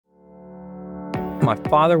My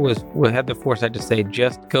father had the foresight to say,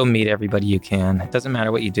 just go meet everybody you can. It doesn't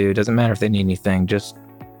matter what you do. It doesn't matter if they need anything. Just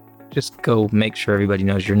go make sure everybody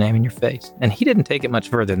knows your name and your face. And he didn't take it much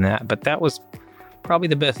further than that, but that was probably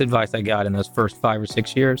the best advice I got in those first 5 or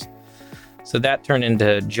 6 years. So that turned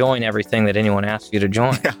into join everything that anyone asks you to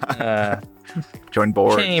join. Join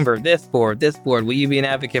boards. Chamber, this board. Will you be an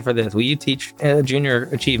advocate for this? Will you teach junior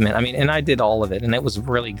achievement? I mean, and I did all of it, and it was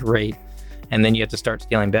really great. And then you have to start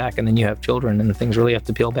scaling back, and then you have children, and things really have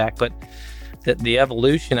to peel back. But the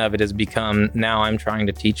evolution of it has become, now I'm trying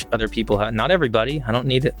to teach other people how, not everybody, I don't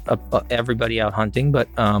need everybody out hunting, but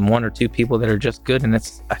 1 or 2 people that are just good. And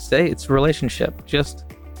it's a relationship. Just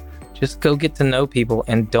go get to know people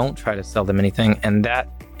and don't try to sell them anything. And that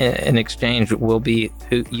in exchange you'll be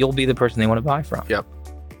the person they want to buy from. Yep.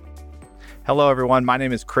 Hello, everyone. My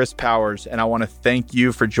name is Chris Powers, and I want to thank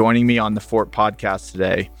you for joining me on the Fort Podcast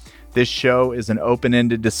today. This show is an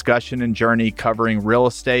open-ended discussion and journey covering real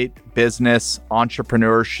estate, business,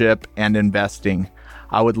 entrepreneurship, and investing.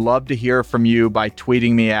 I would love to hear from you by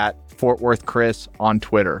tweeting me at Fort Worth Chris on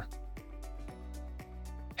Twitter.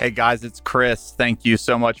 Hey guys, it's Chris. Thank you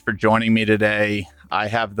so much for joining me today. I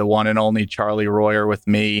have the one and only Charlie Royer with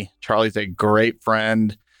me. Charlie's a great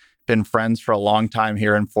friend, been friends for a long time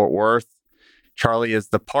here in Fort Worth. Charlie is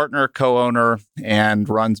the partner, co-owner, and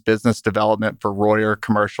runs business development for Royer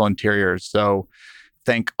Commercial Interiors. So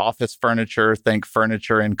think office furniture, think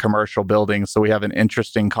furniture in commercial buildings. So we have an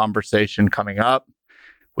interesting conversation coming up.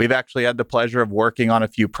 We've actually had the pleasure of working on a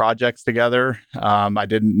few projects together. I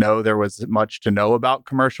didn't know there was much to know about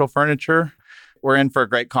commercial furniture. We're in for a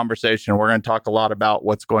great conversation. We're going to talk a lot about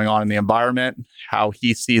what's going on in the environment, how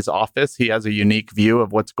he sees office. He has a unique view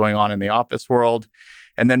of what's going on in the office world.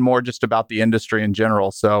 And then more just about the industry in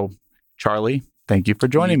general. So, Charlie, thank you for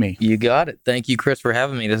joining me. You got it. Thank you, Chris, for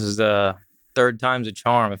having me. This is third time's a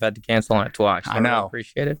charm. I've had to cancel on it twice. So I know. I really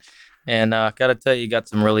appreciate it. And got to tell you got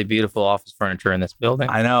some really beautiful office furniture in this building.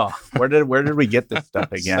 I know. Where did we get this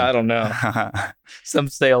stuff again? I don't know. Some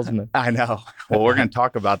salesman. I know. Well, we're going to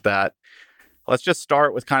talk about that. Let's just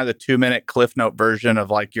start with kind of the 2-minute Cliff Note version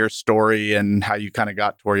of like your story and how you kind of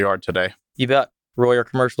got to where you are today. You bet. Royer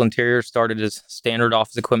Commercial Interiors started as standard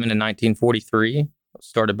office equipment in 1943,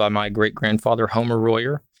 started by my great-grandfather, Homer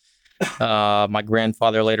Royer. My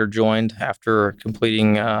grandfather later joined after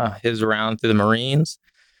completing his round through the Marines,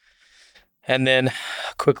 and then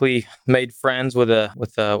quickly made friends with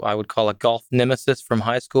a I would call a golf nemesis from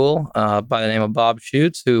high school by the name of Bob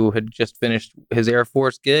Schutz, who had just finished his Air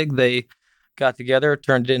Force gig. They got together,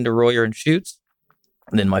 turned it into Royer and Schutz,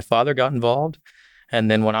 and then my father got involved. And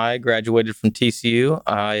then when I graduated from TCU,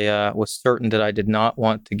 I was certain that I did not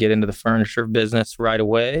want to get into the furniture business right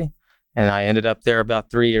away. And I ended up there about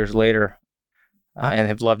 3 years later and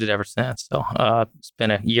have loved it ever since. So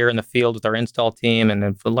spent a year in the field with our install team and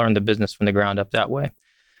have learned the business from the ground up that way.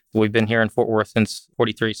 We've been here in Fort Worth since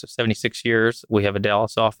 43, so 76 years. We have a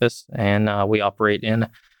Dallas office, and we operate in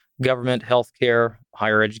government, healthcare,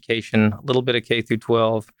 higher education, a little bit of K through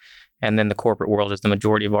 12, and then the corporate world is the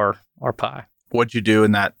majority of our pie. What'd you do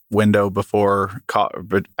in that window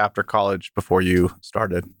after college before you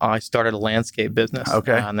started? I started a landscape business.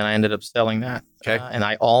 Okay. And then I ended up selling that. Okay. And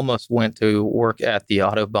I almost went to work at the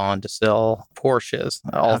Autobahn to sell Porsches.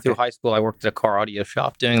 All through high school, I worked at a car audio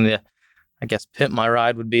shop doing I guess Pimp My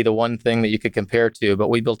Ride would be the one thing that you could compare to. But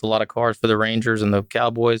we built a lot of cars for the Rangers and the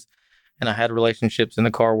Cowboys. And I had relationships in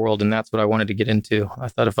the car world, and that's what I wanted to get into. I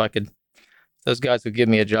thought if those guys would give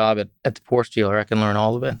me a job at the Porsche dealer, I can learn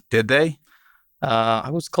all of it. Did they? I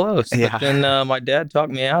was close, Yeah. but then my dad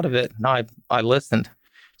talked me out of it, and I listened.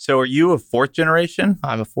 So are you a fourth generation?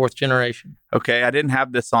 I'm a fourth generation. Okay, I didn't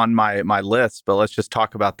have this on my list, but let's just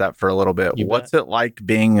talk about that for a little bit. What's it like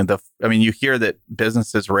being you hear that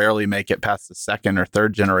businesses rarely make it past the second or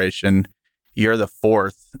third generation. You're the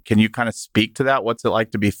fourth. Can you kind of speak to that? What's it like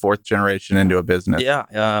to be fourth generation into a business? Yeah,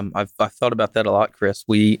 I've thought about that a lot, Chris.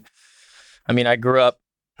 I grew up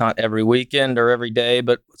not every weekend or every day,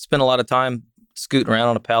 but spent a lot of time scooting around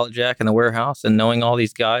on a pallet jack in the warehouse and knowing all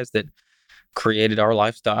these guys that created our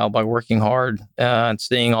lifestyle by working hard and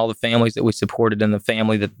seeing all the families that we supported and the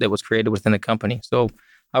family that was created within the company. So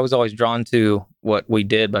I was always drawn to what we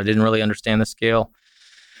did, but I didn't really understand the scale.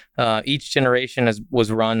 Each generation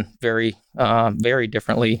was run very, very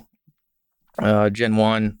differently. Gen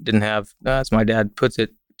 1 didn't have, as my dad puts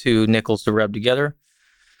it, 2 nickels to rub together.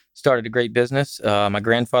 Started a great business. My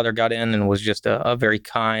grandfather got in and was just a very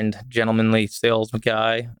kind, gentlemanly sales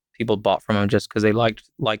guy. People bought from him just because they liked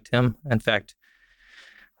him. In fact,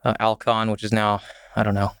 Alcon, which is now I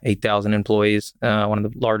don't know, 8,000 employees, one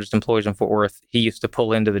of the largest employees in Fort Worth. He used to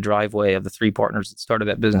pull into the driveway of the three partners that started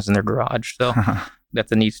that business in their garage. So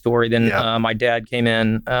that's a neat story. Then my dad came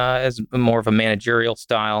in as more of a managerial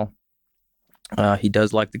style. He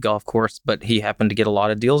does like the golf course, but he happened to get a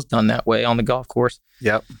lot of deals done that way on the golf course.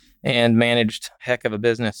 Yep. And managed a heck of a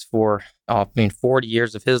business for, 40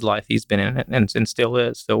 years of his life he's been in it and still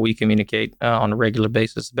is. So we communicate on a regular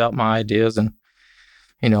basis about my ideas and,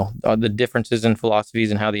 the differences in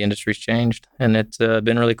philosophies and how the industry's changed. And it's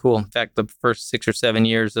been really cool. In fact, the first 6 or 7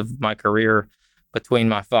 years of my career between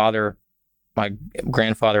my father, my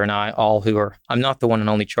grandfather, and I'm not the one and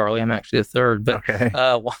only Charlie. I'm actually the third,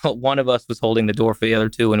 but one of us was holding the door for the other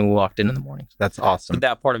two when we walked in the mornings. That's awesome. So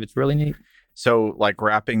that part of it's really neat. So, like,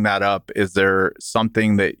 wrapping that up, is there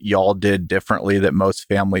something that y'all did differently that most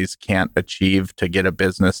families can't achieve to get a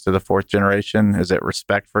business to the fourth generation? Is it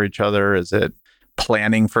respect for each other? Is it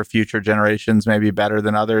planning for future generations maybe better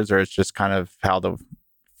than others? Or it's just kind of how the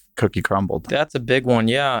cookie crumbled? That's a big one.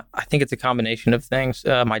 Yeah. I think it's a combination of things.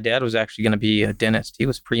 My dad was actually going to be a dentist. He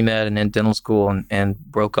was pre-med and in dental school and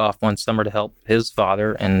broke off one summer to help his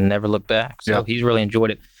father and never looked back. So he's really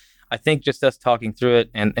enjoyed it. I think just us talking through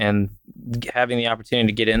it and having the opportunity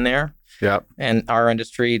to get in there. Yeah. And our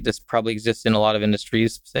industry, this probably exists in a lot of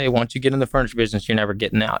industries. Say, once you get in the furniture business, you're never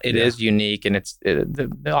getting out. It is unique, and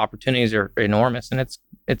the opportunities are enormous, and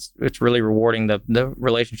it's really rewarding the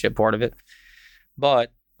relationship part of it.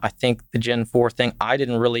 But I think the Gen 4 thing, I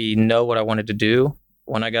didn't really know what I wanted to do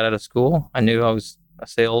when I got out of school. I knew I was a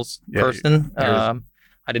sales person.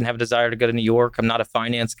 I didn't have a desire to go to New York. I'm not a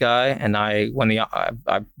finance guy. And I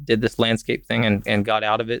did this landscape thing and got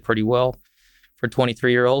out of it pretty well for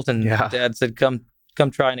 23-year-olds. And Dad said, come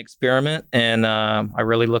try an experiment. And I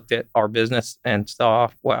really looked at our business and saw,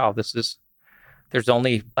 wow, there's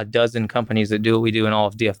only a dozen companies that do what we do in all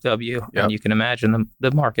of DFW. Yep. And you can imagine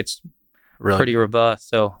the market's pretty robust.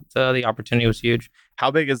 So the opportunity was huge. How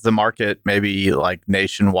big is the market, maybe like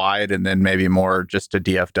nationwide, and then maybe more just to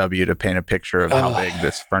DFW to paint a picture of how big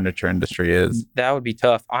this furniture industry is? That would be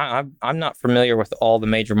tough. I'm not familiar with all the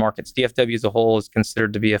major markets. DFW as a whole is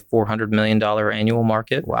considered to be a $400 million annual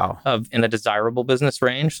market. Wow. In a desirable business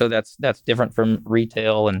range. So that's different from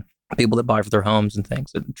retail and people that buy for their homes and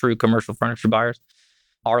things, true commercial furniture buyers.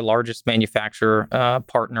 Our largest manufacturer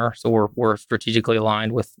partner, so we're strategically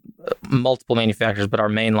aligned with multiple manufacturers, but our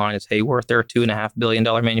main line is Hayworth. They're a $2.5 billion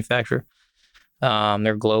manufacturer.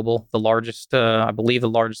 They're global. The largest, I believe, the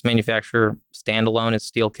largest manufacturer standalone is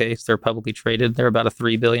Steelcase. They're publicly traded. They're about a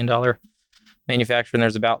 $3 billion manufacturer, and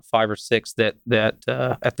there's about 5 or 6 that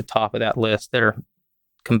at the top of that list that are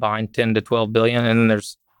combined 10 to 12 billion, and then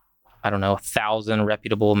there's 1,000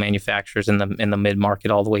 reputable manufacturers in the mid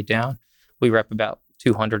market all the way down. We rep about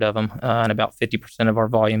 200 of them, and about 50% of our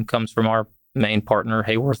volume comes from our main partner,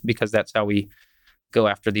 Hayworth, because that's how we go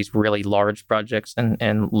after these really large projects and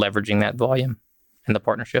leveraging that volume in the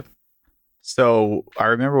partnership. So I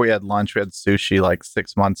remember we had lunch, we had sushi like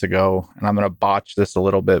 6 months ago, and I'm going to botch this a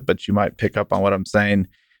little bit, but you might pick up on what I'm saying.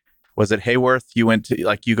 Was it Hayworth? You went to,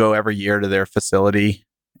 like, you go every year to their facility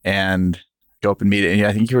and go up and meet it. And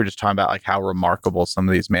I think you were just talking about like how remarkable some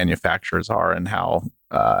of these manufacturers are and how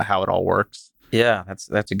it all works. Yeah,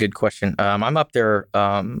 that's a good question. I'm up there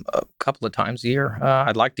a couple of times a year.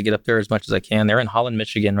 I'd like to get up there as much as I can. They're in Holland,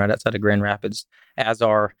 Michigan, right outside of Grand Rapids, as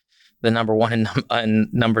are the number 1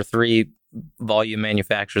 and number 3 volume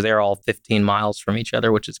manufacturers. They're all 15 miles from each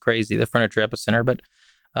other, which is crazy, the furniture epicenter. But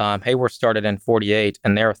Hayworth started in 48,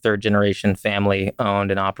 and they're a third-generation family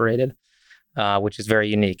owned and operated, which is very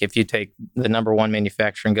unique. If you take the number 1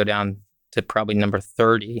 manufacturer and go down to probably number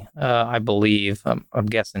 30, I believe. I'm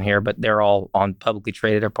guessing here, but they're all on publicly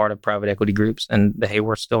traded or part of private equity groups, and the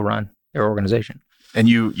Hayworth still run their organization. And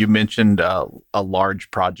you mentioned a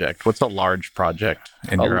large project. What's a large project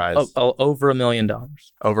in your eyes? Over $1 million.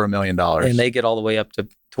 Over $1 million. And they get all the way up to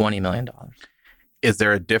 $20 million. Is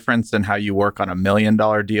there a difference in how you work on $1 million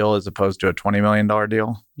deal as opposed to a $20 million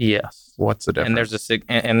deal? Yes. What's the difference?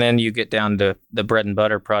 And then you get down to the bread and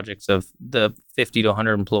butter projects of the 50 to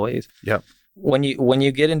 100 employees. Yep. When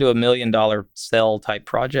you get into $1 million sell type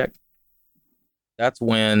project, that's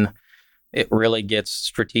when it really gets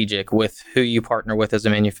strategic with who you partner with as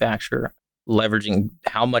a manufacturer, leveraging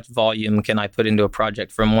how much volume can I put into a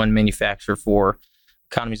project from one manufacturer for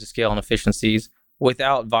economies of scale and efficiencies,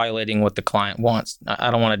 without violating what the client wants.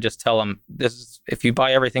 I don't want to just tell them, if you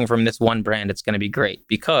buy everything from this one brand, it's going to be great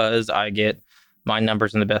because I get my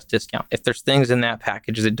numbers and the best discount. If there's things in that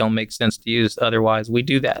package that don't make sense to use otherwise, we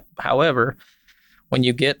do that. However, when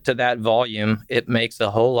you get to that volume, it makes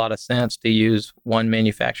a whole lot of sense to use one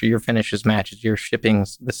manufacturer. Your finishes matches, your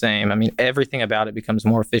shipping's the same. I mean, everything about it becomes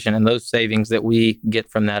more efficient, and those savings that we get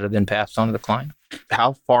from that are then passed on to the client.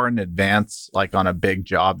 How far in advance, like on a big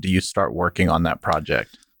job, do you start working on that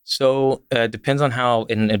project? So it depends on how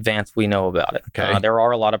in advance we know about it. Okay. There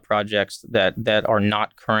are a lot of projects that are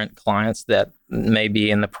not current clients that may be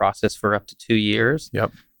in the process for up to 2 years.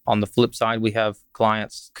 Yep. On the flip side, we have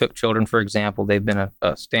clients, Cook Children, for example. They've been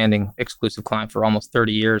a standing exclusive client for almost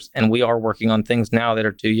 30 years. And we are working on things now that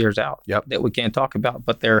are 2 years out that we can't talk about,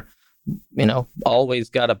 but they're, always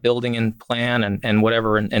got a building and plan and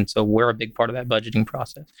whatever. And so we're a big part of that budgeting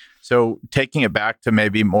process. So taking it back to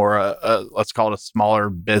maybe more, let's call it a smaller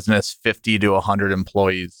business, 50 to 100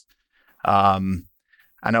 employees. I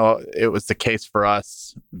know it was the case for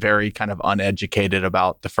us, very kind of uneducated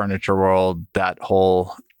about the furniture world, that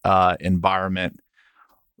whole environment.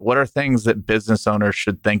 What are things that business owners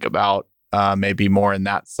should think about, maybe more in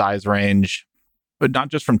that size range, but not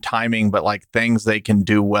just from timing, but like things they can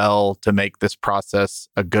do well to make this process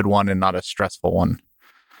a good one and not a stressful one?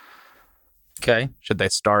 Okay. Should they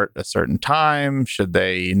start a certain time? Should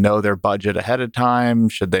they know their budget ahead of time?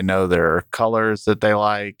 Should they know their colors that they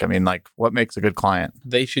like? I mean, like, what makes a good client?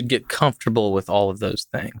 They should get comfortable with all of those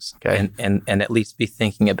things, okay, and at least be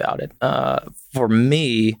thinking about it. For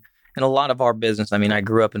me, and a lot of our business, I mean, I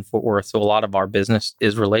grew up in Fort Worth, so a lot of our business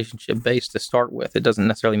is relationship based to start with. It doesn't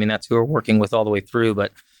necessarily mean that's who we're working with all the way through,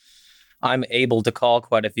 but I'm able to call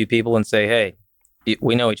quite a few people and say, hey,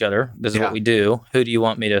 we know each other. This is what we do. Who do you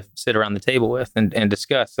want me to sit around the table with and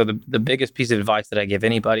discuss? So the biggest piece of advice that I give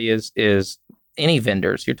anybody is any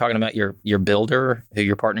vendors. You're talking about your builder, who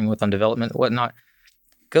you're partnering with on development and whatnot.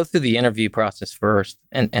 Go through the interview process first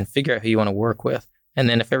and figure out who you want to work with. And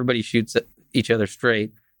then if everybody shoots at each other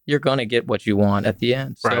straight, you're going to get what you want at the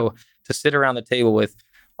end. Right. So to sit around the table with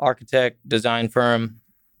architect, design firm,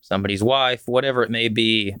 somebody's wife, whatever it may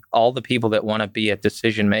be, all the people that want to be a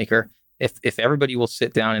decision maker, if everybody will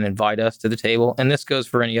sit down and invite us to the table, and this goes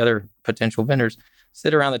for any other potential vendors,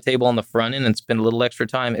 sit around the table on the front end and spend a little extra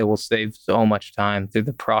time, it will save so much time through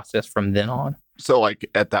the process from then on. So like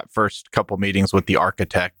at that first couple meetings with the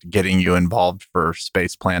architect, getting you involved for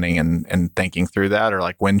space planning and thinking through that, or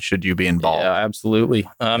like when should you be involved? Yeah, absolutely.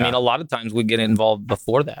 I mean, a lot of times we get involved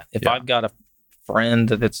before that. If I've got a friend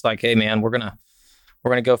that's like, hey man, we're gonna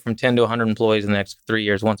go from 10 to 100 employees in the next 3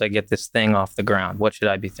 years. Once I get this thing off the ground, what should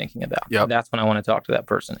I be thinking about? Yep. That's when I want to talk to that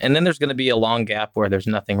person. And then there's going to be a long gap where there's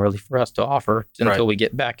nothing really for us to offer until we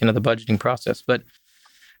get back into the budgeting process. But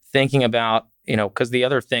thinking about, because the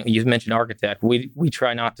other thing, you mentioned architect, we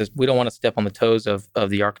try not to, we don't want to step on the toes of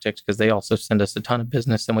the architects because they also send us a ton of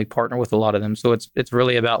business and we partner with a lot of them. So it's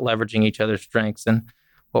really about leveraging each other's strengths and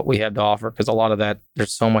what we have to offer, because a lot of that,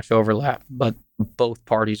 there's so much overlap, but both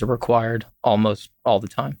parties are required almost all the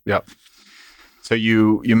time. Yep. So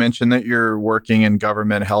you mentioned that you're working in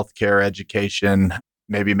government, healthcare, education,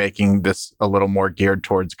 maybe making this a little more geared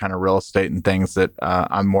towards kind of real estate and things that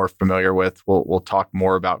I'm more familiar with. We'll talk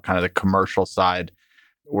more about kind of the commercial side.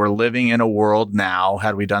 We're living in a world now.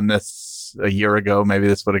 Had we done this a year ago, maybe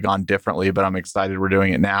this would have gone differently, but I'm excited we're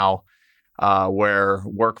doing it now, where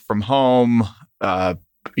work from home,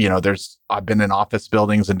 I've been in office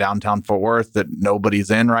buildings in downtown Fort Worth that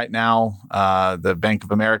nobody's in right now. The Bank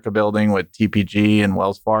of America building with TPG and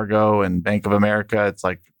Wells Fargo and Bank of America. It's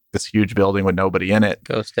like this huge building with nobody in it.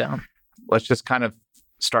 Goes down. Let's just kind of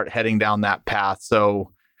start heading down that path.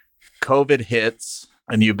 So COVID hits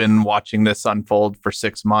and you've been watching this unfold for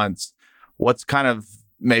 6 months. What's kind of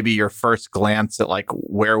maybe your first glance at like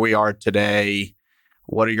where we are today?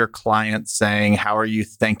 What are your clients saying? How are you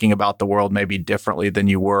thinking about the world maybe differently than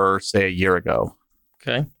you were, say, a year ago?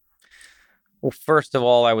 Okay. Well, first of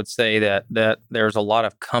all, I would say that there's a lot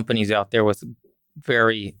of companies out there with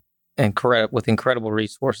incredible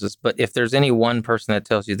resources. But if there's any one person that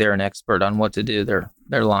tells you they're an expert on what to do, they're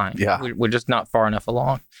lying. Yeah. We're just not far enough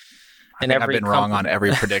along. And I've been wrong on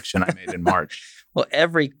every prediction I made in March. Well,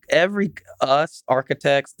 every us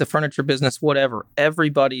architects, the furniture business, whatever,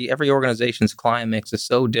 every organization's client mix is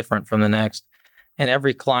so different from the next, and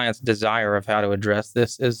every client's desire of how to address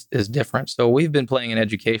this is different. So we've been playing an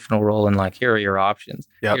educational role in like, here are your options.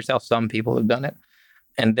 Yep. Here's how some people have done it,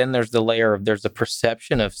 and then there's the layer of there's a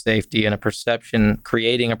perception of safety and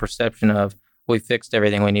creating a perception of we fixed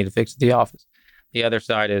everything we need to fix at the office. The other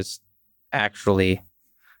side is actually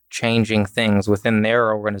changing things within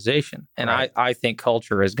their organization. And right. I think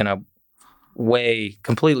culture is going to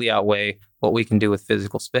completely outweigh what we can do with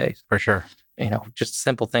physical space. For sure. Just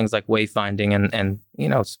simple things like wayfinding and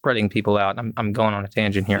spreading people out. I'm going on a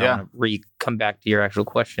tangent here. Yeah. I want to come back to your actual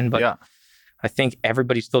question. But I think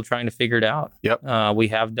everybody's still trying to figure it out. Yep. We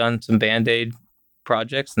have done some Band-Aid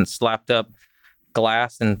projects and slapped up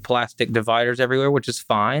glass and plastic dividers everywhere, which is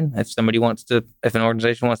fine. If an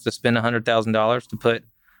organization wants to spend $100,000 to put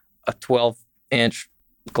a 12-inch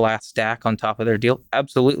glass stack on top of their deal,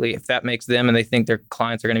 absolutely. If that makes them and they think their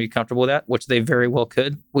clients are going to be comfortable with that, which they very well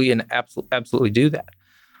could, we can absolutely do that.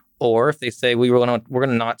 Or if they say we're going to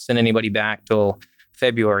not send anybody back till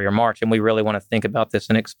February or March, and we really want to think about this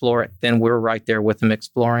and explore it, then we're right there with them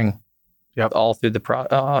exploring all through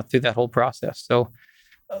through that whole process. So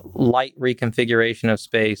light reconfiguration of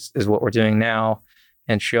space is what we're doing now,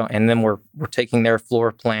 and then we're taking their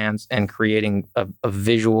floor plans and creating a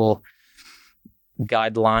visual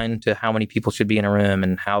guideline to how many people should be in a room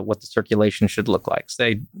and what the circulation should look like.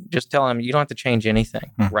 Just tell them you don't have to change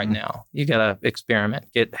anything right now. You got to experiment,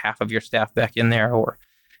 get half of your staff back in there, or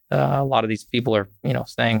a lot of these people are,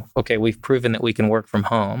 saying, okay, we've proven that we can work from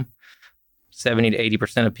home. 70 to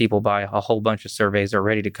 80% of people by a whole bunch of surveys are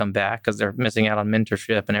ready to come back because they're missing out on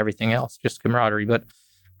mentorship and everything else, just camaraderie. But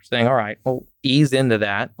we're saying, all right, well, ease into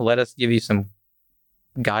that. Let us give you some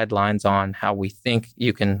guidelines on how we think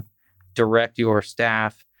you can direct your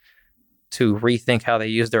staff to rethink how they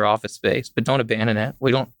use their office space, but don't abandon it.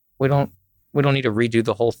 We don't need to redo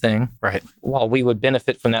the whole thing. Right. While we would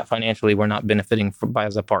benefit from that financially, we're not benefiting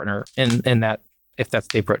as a partner in that, if that's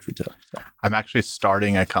the approach we took. So. I'm actually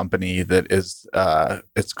starting a company that is,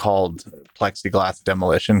 it's called Plexiglass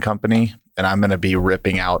Demolition Company. And I'm going to be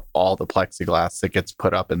ripping out all the plexiglass that gets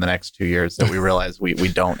put up in the next 2 years that we realize we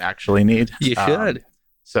don't actually need. You should.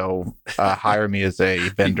 So hire me as a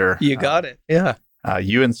vendor. You got it. Yeah.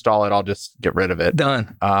 You install it. I'll just get rid of it.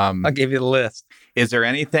 Done. I'll give you the list. Is there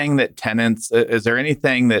anything that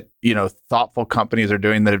thoughtful companies are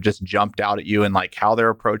doing that have just jumped out at you and like how they're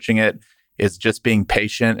approaching it? Is just being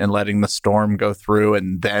patient and letting the storm go through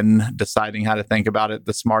and then deciding how to think about it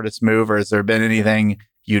the smartest move? Or has there been anything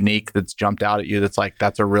unique that's jumped out at you that's like,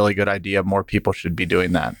 that's a really good idea, more people should be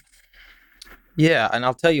doing that? Yeah, and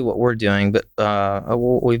I'll tell you what we're doing, but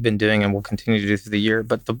what we've been doing and we'll continue to do through the year.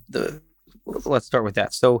 But let's start with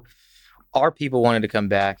that. So our people wanted to come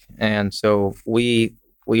back, and so we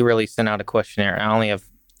really sent out a questionnaire. I only have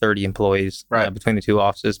 30 employees between the two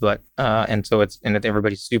offices, but and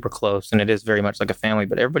everybody's super close, and it is very much like a family.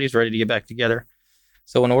 But everybody's ready to get back together.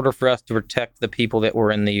 So in order for us to protect the people that were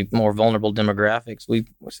in the more vulnerable demographics, we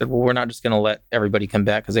said, well, we're not just going to let everybody come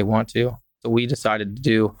back because they want to. So we decided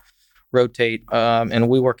to rotate, and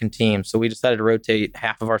we work in teams. So we decided to rotate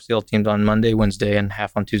half of our sales teams on Monday, Wednesday, and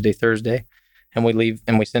half on Tuesday, Thursday. And we leave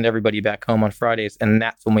and we send everybody back home on Fridays. And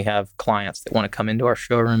that's when we have clients that want to come into our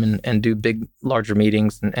showroom and do big, larger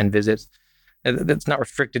meetings and visits. That's not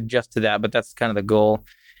restricted just to that, but that's kind of the goal.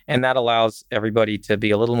 And that allows everybody to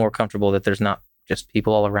be a little more comfortable that there's not just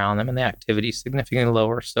people all around them and the activity is significantly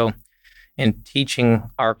lower. So in teaching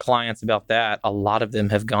our clients about that, a lot of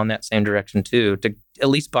them have gone that same direction too, to at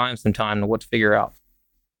least buy them some time to what to figure out.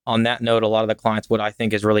 On that note, a lot of the clients, what I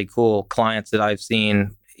think is really cool, clients that I've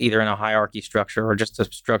seen either in a hierarchy structure or just a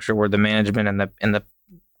structure where the management and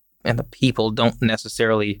the people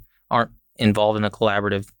aren't involved in a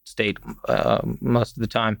collaborative state most of the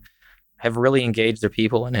time, have really engaged their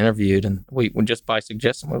people and interviewed. And we just by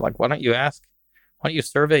suggestion, we're like, why don't you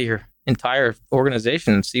survey your entire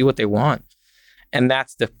organization and see what they want? And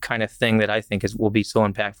that's the kind of thing that I think will be so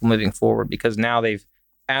impactful moving forward, because now they've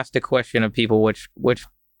asked a question of people which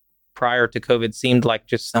prior to COVID seemed like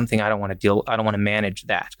just something I don't want to manage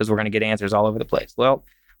that because we're going to get answers all over the place. Well,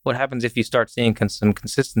 what happens if you start seeing some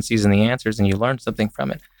consistencies in the answers and you learn something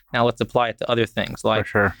from it? Now let's apply it to other things like,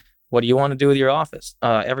 what do you want to do with your office?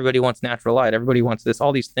 Everybody wants natural light. Everybody wants this,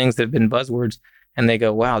 all these things that have been buzzwords, and they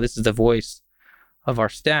go, wow, this is the voice of our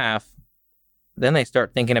staff. Then they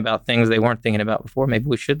start thinking about things they weren't thinking about before. Maybe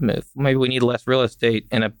we should move. Maybe we need less real estate,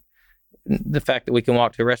 and the fact that we can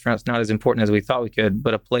walk to a restaurant is not as important as we thought we could,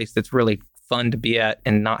 but a place that's really fun to be at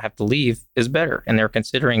and not have to leave is better. And they're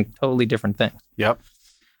considering totally different things. Yep.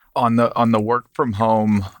 On the work from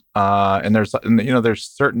home, and there's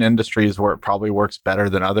certain industries where it probably works better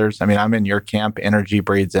than others. I mean, I'm in your camp. Energy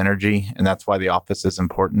breeds energy, and that's why the office is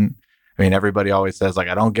important. I mean, everybody always says like,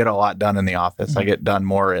 I don't get a lot done in the office. I get done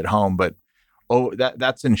more at home, but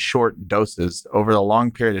that's in short doses. Over a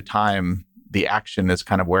long period of time, the action is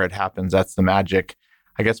kind of where it happens. That's the magic.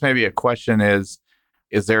 I guess maybe a question is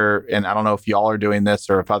there, and I don't know if y'all are doing this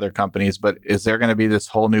or if other companies, but is there going to be this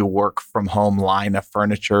whole new work from home line of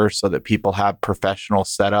furniture so that people have professional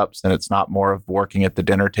setups and it's not more of working at the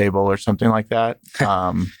dinner table or something like that?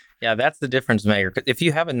 Yeah, that's the difference maker. 'Cause if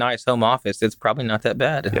you have a nice home office, it's probably not that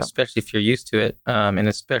bad, especially if you're used to it, and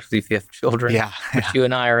especially if you have children. Yeah. Which you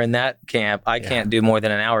and I are in that camp. I can't do more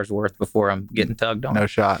than an hour's worth before I'm getting tugged on. No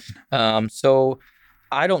shot. So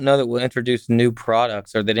I don't know that we'll introduce new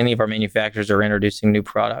products or that any of our manufacturers are introducing new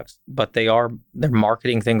products, but they're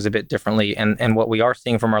marketing things a bit differently. And what we are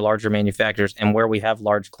seeing from our larger manufacturers and where we have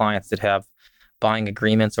large clients that have buying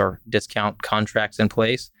agreements or discount contracts in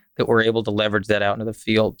place, that we're able to leverage that out into the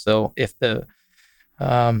field. So if the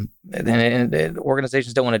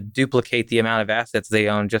organizations don't want to duplicate the amount of assets they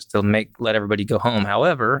own just to let everybody go home.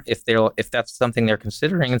 However, if that's something they're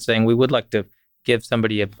considering and saying we would like to give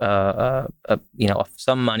somebody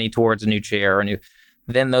some money towards a new chair or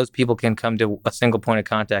then those people can come to a single point of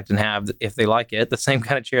contact and have, if they like it, the same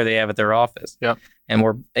kind of chair they have at their office. Yep. And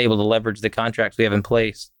we're able to leverage the contracts we have in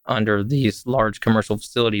place under these large commercial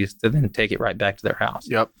facilities to then take it right back to their house.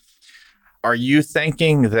 Yep. Are you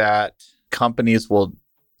thinking that companies will,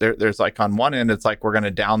 there's like on one end, it's like we're going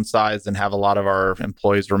to downsize and have a lot of our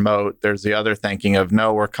employees remote. There's the other thinking of,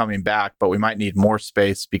 no, we're coming back, but we might need more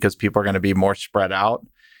space because people are going to be more spread out.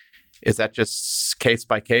 Is that just case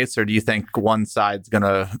by case, or do you think one side's going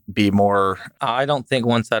to be more? I don't think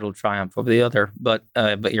one side will triumph over the other, but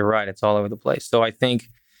you're right. It's all over the place. So I think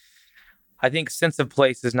sense of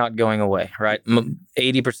place is not going away, right?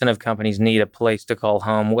 80% of companies need a place to call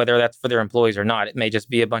home, whether that's for their employees or not. It may just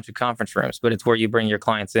be a bunch of conference rooms, but it's where you bring your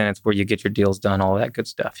clients in. It's where you get your deals done, all that good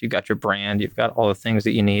stuff. You've got your brand. You've got all the things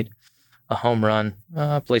that you need. A home run,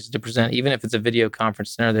 places to present, even if it's a video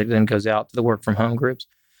conference center that then goes out to the work from home groups.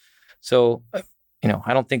 So, I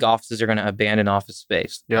don't think offices are going to abandon office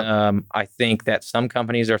space. Yep. I think that some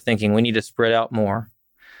companies are thinking we need to spread out more.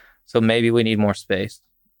 So maybe we need more space.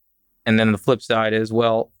 And then the flip side is,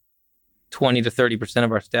 20 to 30%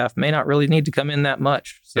 of our staff may not really need to come in that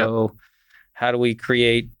much. So how do we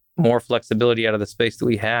create more flexibility out of the space that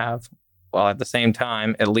we have? While at the same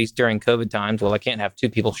time, at least during COVID times, I can't have two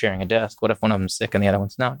people sharing a desk. What if one of them's sick and the other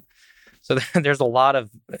one's not? So there's a lot of,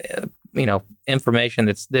 information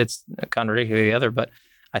that's contradictory to the other, but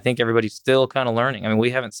I think everybody's still kind of learning. I mean,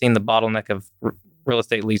 we haven't seen the bottleneck of real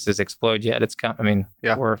estate leases explode yet. It's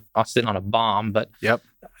we're all sitting on a bomb, but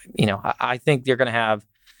I think you're going to have,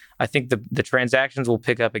 I think the transactions will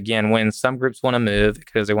pick up again when some groups want to move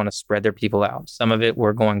because they want to spread their people out. Some of it,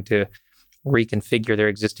 we're going to reconfigure their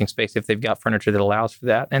existing space if they've got furniture that allows for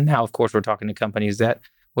that. And now, of course, we're talking to companies that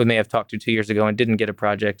we may have talked to 2 years ago and didn't get a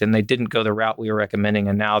project and they didn't go the route we were recommending.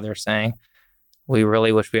 And now they're saying, we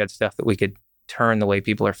really wish we had stuff that we could turn the way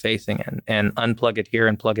people are facing and unplug it here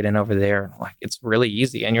and plug it in over there. Like, it's really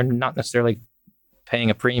easy. And you're not necessarily paying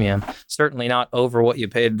a premium, certainly not over what you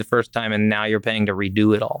paid the first time. And now you're paying to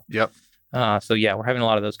redo it all. Yep. We're having a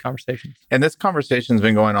lot of those conversations. And this conversation's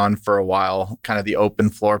been going on for a while, kind of the open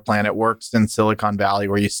floor plan. It works in Silicon Valley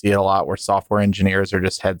where you see it a lot, where software engineers are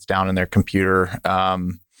just heads down in their computer.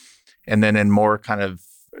 And then in more kind of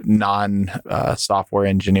non-software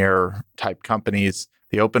engineer type companies,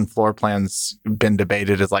 the open floor plan's been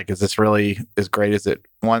debated as like, is this really as great as it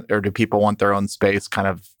want, or do people want their own space kind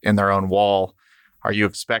of in their own wall? Are you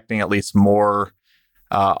expecting at least more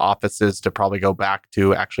offices to probably go back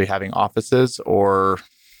to actually having offices, or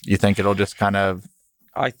you think it'll just kind of?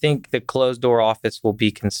 I think the closed door office will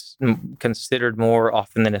be considered more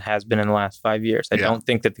often than it has been in the last 5 years. I don't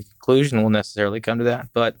think that the conclusion will necessarily come to that,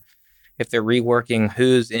 but if they're reworking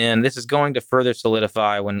who's in, this is going to further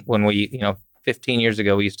solidify when we, 15 years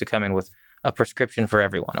ago, we used to come in with a prescription for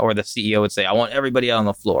everyone, or the CEO would say, I want everybody out on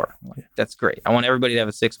the floor. Like, that's great. I want everybody to have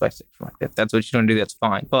a 6x6. Like, if that's what you want to do, that's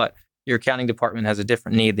fine. But your accounting department has a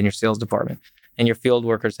different need than your sales department, and your field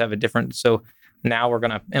workers have a different. So now we're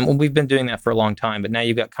going to, and we've been doing that for a long time, but now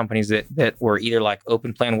you've got companies that were either like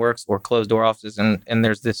Open Plan Works or closed door offices. And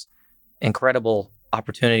there's this incredible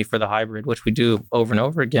opportunity for the hybrid, which we do over and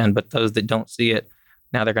over again, but those that don't see it,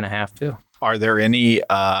 now they're going to have to. Are there any,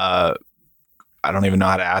 I don't even know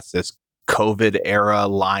how to ask this, COVID era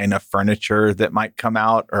line of furniture that might come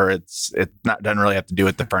out, or it doesn't really have to do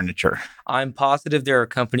with the furniture? I'm positive there are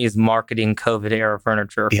companies marketing COVID era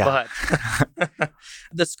furniture, but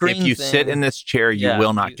the screen if you thing, sit in this chair, you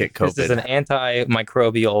will not get COVID. This is an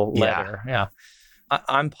antimicrobial leather. Yeah.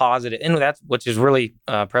 I'm positive, and that's which is really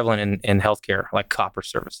prevalent in healthcare, like copper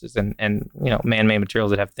services and man-made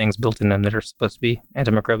materials that have things built in them that are supposed to be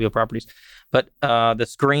antimicrobial properties. But the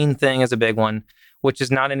screen thing is a big one, which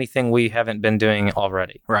is not anything we haven't been doing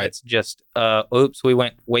already. Right. It's just, we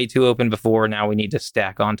went way too open before. Now we need to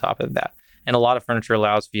stack on top of that. And a lot of furniture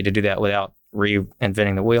allows for you to do that without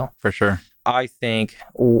reinventing the wheel. For sure. I think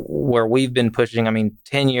where we've been pushing,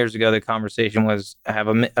 10 years ago, the conversation was have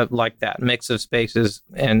like that mix of spaces.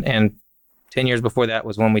 And 10 years before that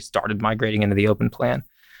was when we started migrating into the open plan.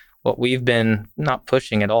 What we've been not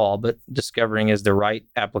pushing at all, but discovering is the right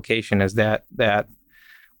application is that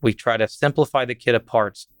we try to simplify the kit of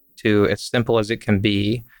parts to as simple as it can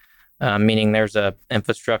be, meaning there's a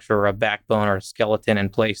infrastructure or a backbone or a skeleton in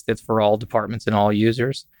place that's for all departments and all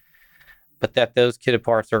users, but that those kit of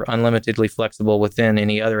parts are unlimitedly flexible within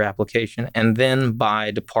any other application. And then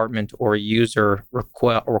by department or user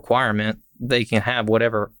requirement, they can have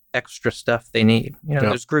whatever extra stuff they need.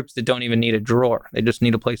 There's groups that don't even need a drawer. They just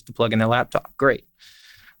need a place to plug in their laptop. Great.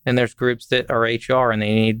 And there's groups that are HR and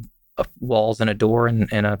they need walls and a door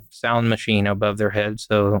and a sound machine above their head.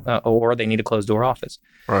 So, or they need a closed door office.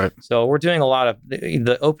 Right. So we're doing a lot of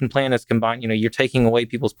the open plan is combined. You're taking away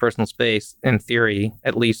people's personal space in theory,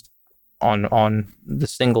 at least on the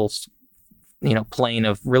singles, plane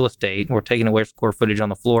of real estate. We're taking away square footage on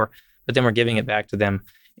the floor, but then we're giving it back to them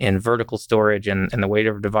in vertical storage and the way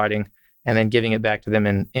of dividing, and then giving it back to them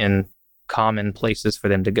in common places for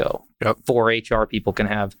them to go. Yep. 4 HR people can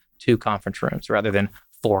have 2 conference rooms rather than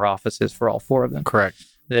 4 offices for all 4 of them. Correct.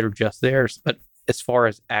 That are just theirs. But as far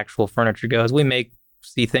as actual furniture goes, we may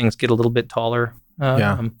see things get a little bit taller.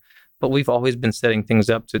 But we've always been setting things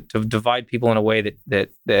up to divide people in a way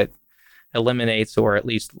that eliminates or at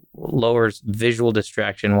least lowers visual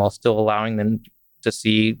distraction while still allowing them to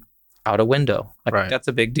see out a window. Right. That's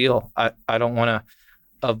a big deal. I don't want to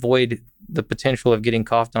avoid the potential of getting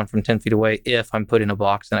coughed on from 10 feet away if I'm put in a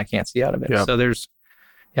box and I can't see out of it. Yep.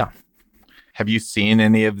 So Have you seen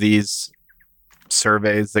any of these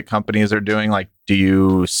surveys that companies are doing? Like, do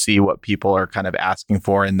you see what people are kind of asking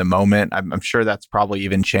for in the moment? I'm sure that's probably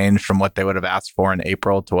even changed from what they would have asked for in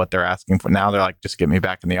April to what they're asking for now. They're like, just get me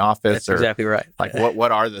back in the office. That's exactly right. Like,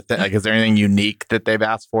 what are the things? Like, is there anything unique that they've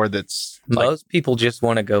asked for that's most people just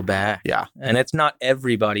want to go back? Yeah. And it's not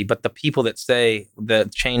everybody, but the people that say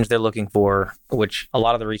the change they're looking for, which a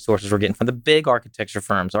lot of the resources we're getting from the big architecture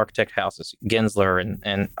firms, architect houses, Gensler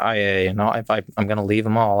and IA, and all, I'm going to leave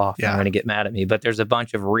them all off. Yeah. I'm going to get mad at me. But there's a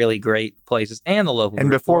bunch of really great places and the local. And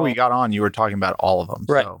before we got on, you were talking about all of them.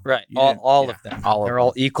 Right, so right. All of them. They're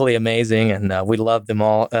all equally amazing, and we love them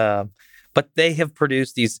all. But they have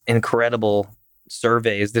produced these incredible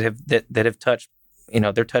surveys that have touched,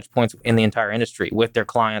 their touch points in the entire industry with their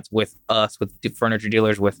clients, with us, with furniture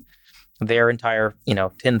dealers, with their entire,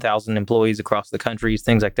 10,000 employees across the country,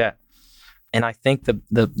 things like that. And I think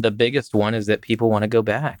the biggest one is that people want to go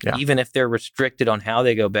back. Yeah. Even if they're restricted on how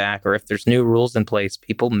they go back or if there's new rules in place,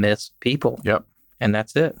 people miss people. Yep. And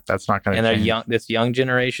that's it. That's not going to change. And this young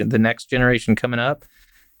generation, the next generation coming up,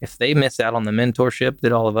 if they miss out on the mentorship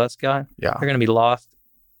that all of us got, they're going to be lost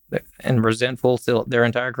and resentful still their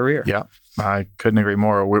entire career. Yeah, I couldn't agree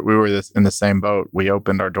more. We were in the same boat. We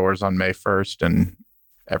opened our doors on May 1st, and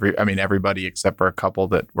everybody except for a couple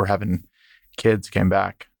that were having kids came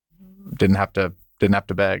back. Didn't have to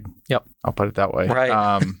beg. Yep, I'll put it that way.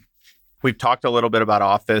 Right. We've talked a little bit about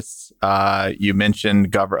office. You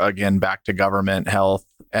mentioned again, back to government, health,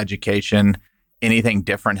 education. Anything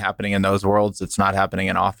different happening in those worlds that's not happening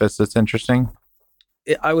in office that's interesting?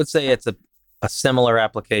 I would say it's a similar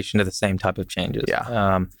application to the same type of changes. Yeah.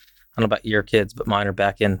 I don't know about your kids, but mine are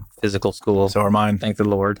back in physical school. So are mine. Thank the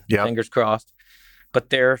Lord. Yep. Fingers crossed. But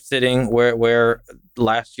they're sitting where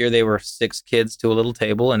last year they were 6 kids to a little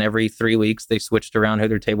table, and every 3 weeks they switched around who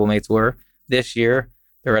their table mates were. This year,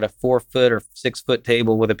 they're at a 4-foot or 6-foot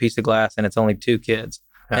table with a piece of glass, and it's only 2 kids.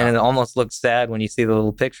 Yeah. And it almost looks sad when you see the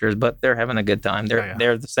little pictures, but they're having a good time.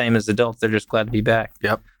 They're the same as adults. They're just glad to be back.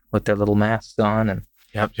 Yep. With their little masks on. And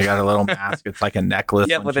yep, you got a little mask. It's like a necklace.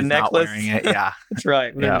 Yeah, with a necklace. Not wearing it. Yeah. That's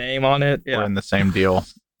right. With a name on it. Yeah. We're in the same deal.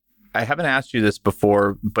 I haven't asked you this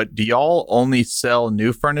before, but do y'all only sell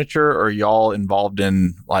new furniture, or y'all involved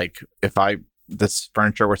in, like, this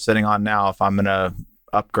furniture we're sitting on now, if I'm going to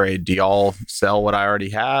upgrade, do y'all sell what I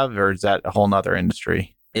already have, or is that a whole nother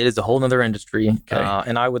industry? It is a whole nother industry. Okay.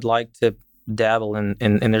 And I would like to dabble in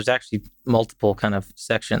there's actually multiple kind of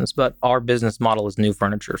sections, but our business model is new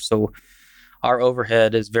furniture. So our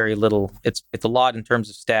overhead is very little. It's a lot in terms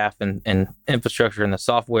of staff and infrastructure and the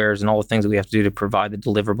softwares and all the things that we have to do to provide the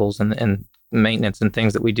deliverables and maintenance and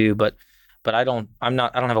things that we do. But I don't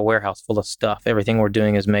have a warehouse full of stuff. Everything we're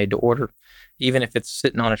doing is made to order. Even if it's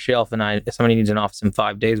sitting on a shelf and if somebody needs an office in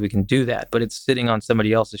 5 days, we can do that. But it's sitting on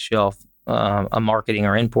somebody else's shelf, a marketing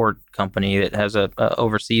or import company that has a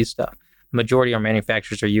overseas stuff. The majority of our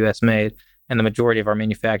manufacturers are U.S. made, and the majority of our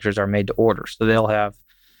manufacturers are made to order. So they'll have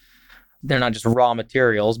they're not just raw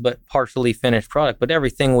materials, but partially finished product. But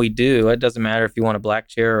everything we do, it doesn't matter if you want a black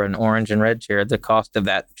chair or an orange and red chair, the cost of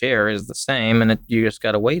that chair is the same, and you just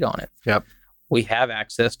got to wait on it. Yep. We have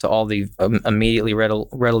access to all the immediately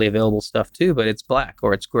readily available stuff too, but it's black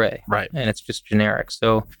or it's gray. Right. And it's just generic.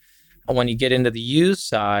 So when you get into the used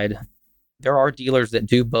side, there are dealers that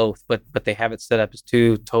do both, but they have it set up as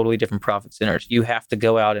two totally different profit centers. You have to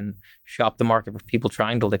go out and shop the market for people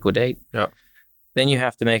trying to liquidate. Yep. Then you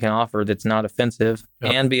have to make an offer that's not offensive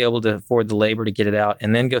and be able to afford the labor to get it out,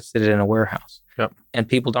 and then go sit it in a warehouse. Yep. And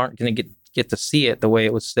people aren't going to get to see it the way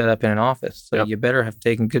it was set up in an office. So you better have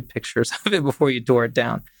taken good pictures of it before you tore it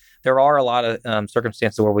down. There are a lot of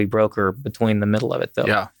circumstances where we broker between the middle of it, though.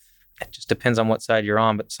 Yeah. It just depends on what side you're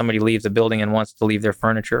on, but somebody leaves a building and wants to leave their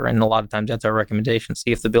furniture. And a lot of times that's our recommendation.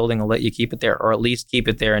 See if the building will let you keep it there, or at least keep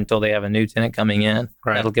it there until they have a new tenant coming in.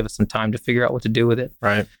 Right. That'll give us some time to figure out what to do with it.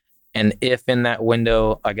 Right. And if in that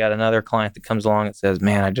window, I got another client that comes along and says,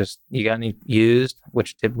 man, you got any used,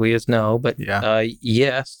 which typically is no, but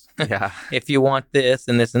yes, Yeah. if you want this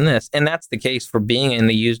and this and this. And that's the case for being in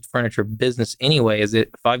the used furniture business anyway, is that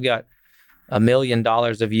if I've got $1 million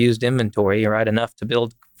of used inventory, right, enough to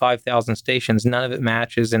build 5,000 stations, none of it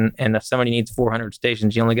matches. And if somebody needs 400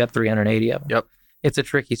 stations, you only got 380 of them. Yep. It's a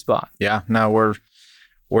tricky spot. Yeah. No,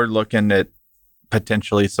 we're looking at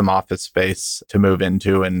potentially some office space to move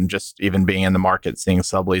into, and just even being in the market, seeing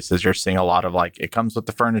subleases, you're seeing a lot of like, it comes with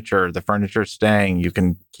the furniture's staying, you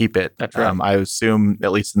can keep it. That's right. I assume,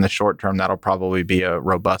 at least in the short term, that'll probably be a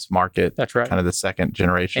robust market. That's right. Kind of the second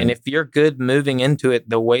generation. And if you're good moving into it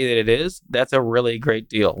the way that it is, that's a really great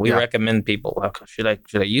deal. We recommend people, okay, should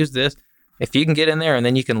I use this? If you can get in there and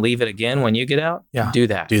then you can leave it again when you get out, do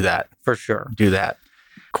that. Do that. For sure. Do that.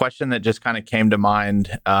 Question that just kind of came to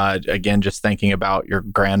mind, again, just thinking about your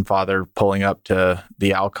grandfather pulling up to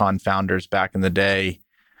the Alcon founders back in the day.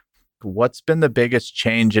 What's been the biggest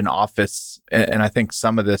change in office? And I think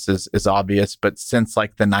some of this is obvious, but since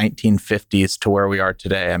like the 1950s to where we are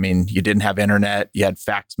today, I mean, you didn't have internet, you had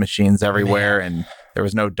fax machines everywhere, and there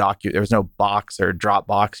was no box or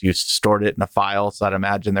Dropbox. You stored it in a file. So I'd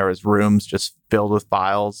imagine there was rooms just filled with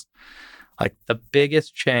files. Like the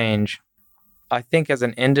biggest change, I think, as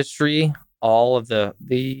an industry, all of the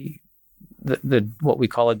what we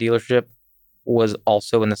call a dealership was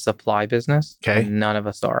also in the supply business. Okay. None of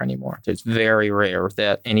us are anymore. It's very rare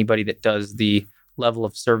that anybody that does the level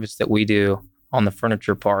of service that we do on the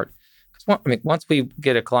furniture part. Because once we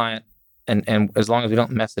get a client, and as long as we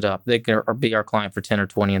don't mess it up, they can be our client for 10 or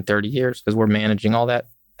 20 and 30 years, because we're managing all that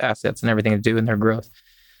assets and everything to do in their growth.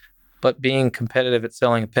 But being competitive at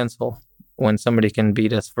selling a pencil, when somebody can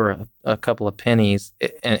beat us for a couple of pennies,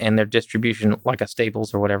 and their distribution, like a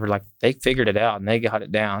Staples or whatever, like they figured it out and they got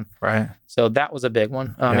it down. Right. So that was a big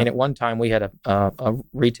one. I mean, at one time we had a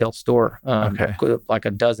retail store, like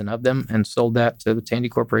a dozen of them, and sold that to the Tandy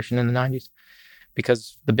Corporation in the 90s,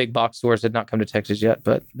 because the big box stores had not come to Texas yet,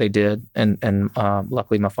 but they did. And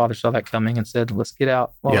luckily my father saw that coming and said, let's get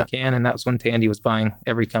out while we can. And that's when Tandy was buying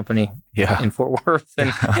every company in Fort Worth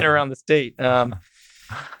and around the state.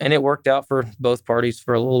 And it worked out for both parties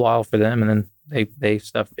for a little while for them. And then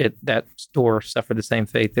that store suffered the same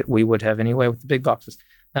fate that we would have anyway with the big boxes.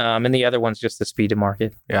 And the other one's just the speed to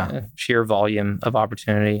market, sheer volume of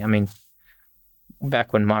opportunity. I mean,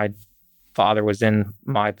 back when my father was in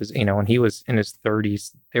my position, when he was in his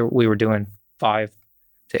 30s, we were doing $5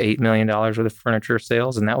 to $8 million worth of furniture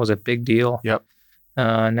sales, and that was a big deal. Yep.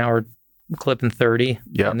 Now we're clipping 30,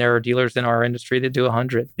 and there are dealers in our industry that do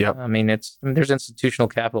 100. Yep. I mean, there's institutional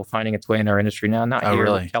capital finding its way in our industry now. Not here,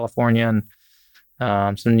 really? But California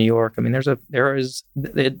and some New York. I mean, there is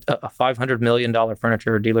a $500 million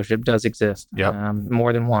furniture dealership does exist. Yep.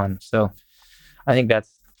 More than one. So I think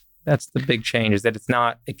that's the big change, is that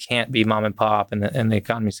it can't be mom and pop, and the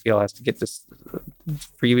economy scale has to get this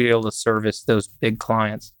for you to be able to service those big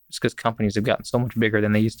clients. Just because companies have gotten so much bigger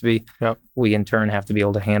than they used to be, we in turn have to be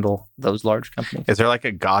able to handle those large companies. Is there like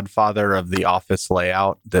a godfather of the office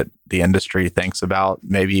layout that the industry thinks about,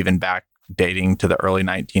 maybe even back dating to the early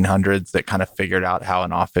 1900s, that kind of figured out how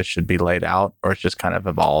an office should be laid out, or it's just kind of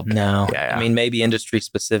evolved? No. I mean, maybe industry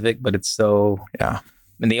specific, but it's so... Yeah.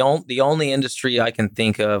 And the only industry I can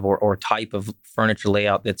think of or type of furniture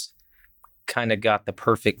layout that's kind of got the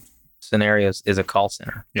perfect scenarios is a call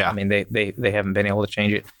center. Yeah. I mean, they haven't been able to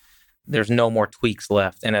change it. There's no more tweaks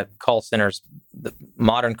left. And the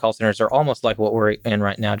modern call centers are almost like what we're in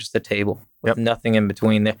right now, just a table with nothing in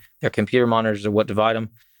between. Their computer monitors are what divide them.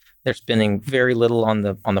 They're spending very little on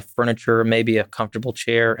the furniture, maybe a comfortable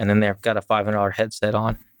chair, and then they've got a $500 headset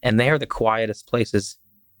on. And they are the quietest places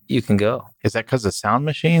you can go. Is that because of sound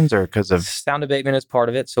machines or because of Sound abatement is part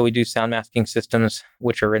of it. So we do sound masking systems,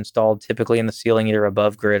 which are installed typically in the ceiling, either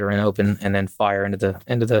above grid or in open, and then fire into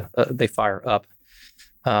the they fire up.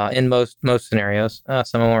 In most scenarios,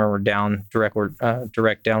 some of them are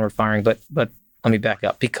direct downward firing. But let me back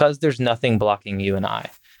up. Because there's nothing blocking you and I,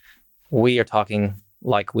 we are talking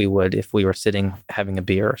like we would if we were sitting having a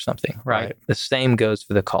beer or something, right? The same goes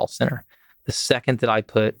for the call center. The second that I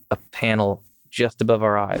put a panel just above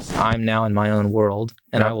our eyes, I'm now in my own world,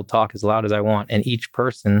 and I will talk as loud as I want. And each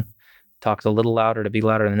person talks a little louder to be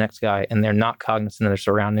louder than the next guy, and they're not cognizant of their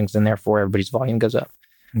surroundings, and therefore everybody's volume goes up,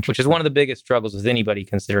 which is one of the biggest struggles with anybody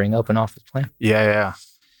considering open office plan. Yeah.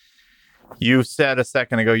 You said a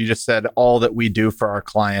second ago, you just said all that we do for our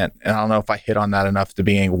client. And I don't know if I hit on that enough at the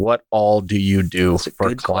beginning. What all do you do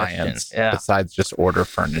for clients besides just order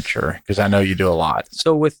furniture? Because I know you do a lot.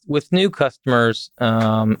 So with new customers,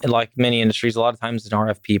 like many industries, a lot of times it's an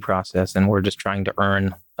RFP process, and we're just trying to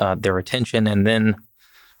earn their attention, and then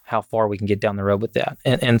how far we can get down the road with that.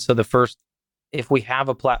 And so if we have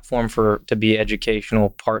a platform to be an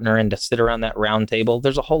educational partner and to sit around that round table,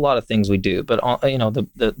 there's a whole lot of things we do. But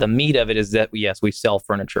the meat of it is that yes, we sell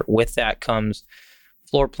furniture. With that comes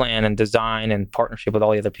floor plan and design and partnership with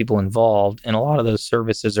all the other people involved. And a lot of those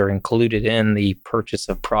services are included in the purchase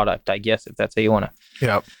of product, I guess, if that's how you want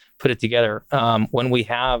to put it together. When we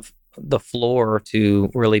have the floor to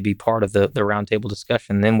really be part of the roundtable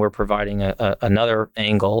discussion, then we're providing another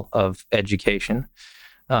angle of education.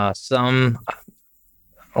 I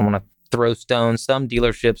want to throw stones. Some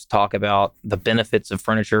dealerships talk about the benefits of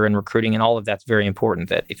furniture and recruiting, and all of that's very important,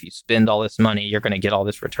 that if you spend all this money, you're going to get all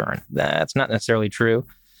this return. That's not necessarily true.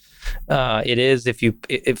 It is if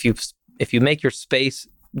you make your space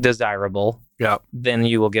desirable, then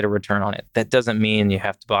you will get a return on it. That doesn't mean you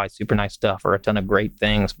have to buy super nice stuff or a ton of great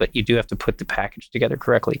things, but you do have to put the package together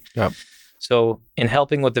correctly. So in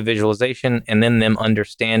helping with the visualization and then them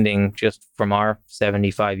understanding just from our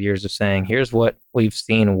 75 years of saying, here's what we've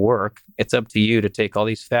seen work, it's up to you to take all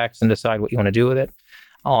these facts and decide what you want to do with it.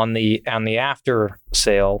 On the after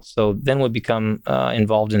sale, so then we become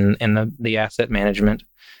involved in the asset management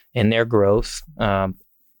and their growth.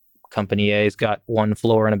 Company A's got 1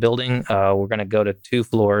 floor in a building. We're going to go to 2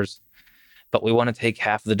 floors, but we want to take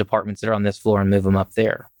half of the departments that are on this floor and move them up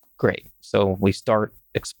there. Great. So we start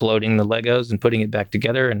exploding the Legos and putting it back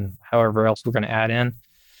together, and however else we're going to add in.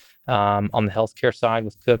 On the healthcare side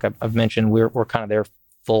with Cook, I've mentioned we're kind of their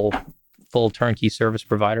full turnkey service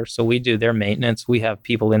provider. So we do their maintenance. We have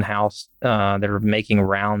people in-house that are making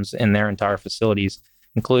rounds in their entire facilities,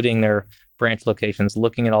 including their branch locations,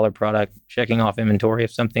 looking at all their product, checking off inventory.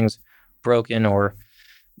 If something's broken or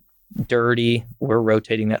dirty, we're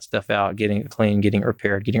rotating that stuff out, getting it clean, getting it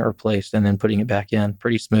repaired, getting it replaced, and then putting it back in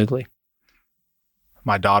pretty smoothly.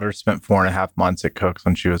 My daughter spent 4.5 months at Cook's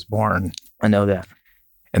when she was born. I know that.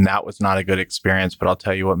 And that was not a good experience, but I'll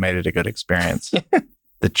tell you what made it a good experience.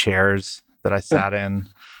 The chairs that I sat in,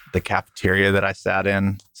 the cafeteria that I sat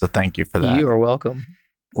in. So thank you for that. You are welcome.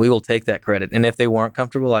 We will take that credit. And if they weren't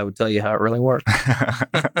comfortable, I would tell you how it really worked.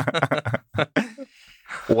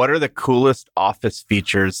 What are the coolest office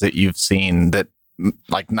features that you've seen that,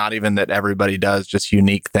 like, not even that everybody does, just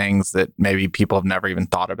unique things that maybe people have never even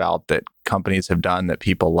thought about that companies have done that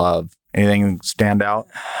people love? Anything stand out?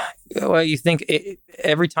 Well, you think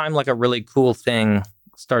every time like a really cool thing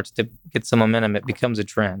starts to get some momentum, it becomes a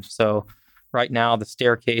trend. So right now, the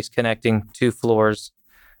staircase connecting 2 floors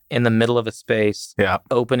in the middle of a space,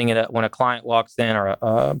 opening it up when a client walks in, or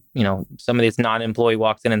somebody that's non-employee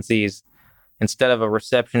walks in and sees, instead of a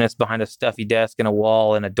receptionist behind a stuffy desk and a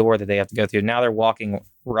wall and a door that they have to go through, now they're walking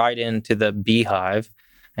right into the beehive,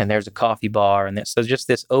 and there's a coffee bar. And so just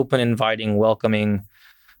this open, inviting, welcoming.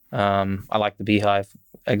 I like the beehive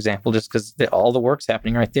example just because all the work's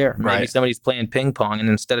happening right there. Maybe somebody's playing ping pong, and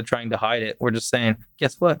instead of trying to hide it, we're just saying,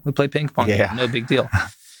 guess what? We play ping pong. No big deal.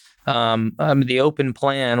 The open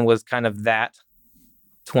plan was kind of that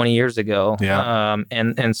 20 years ago.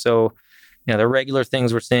 And so, the regular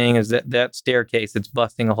things we're seeing is that staircase that's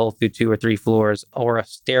busting a hole through 2 or 3 floors, or a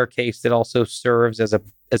staircase that also serves as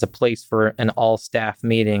a place for an all staff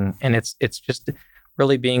meeting. And it's just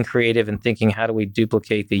really being creative and thinking, how do we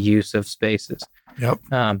duplicate the use of spaces?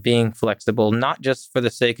 Being flexible, not just for the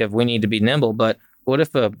sake of we need to be nimble, but what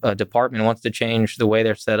if a department wants to change the way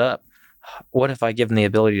they're set up? What if I give them the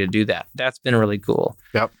ability to do that? That's been really cool.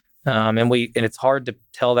 And it's hard to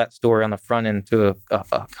tell that story on the front end to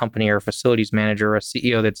a company or a facilities manager or a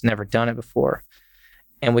CEO that's never done it before.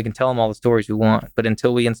 And we can tell them all the stories we want, but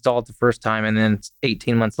until we install it the first time, and then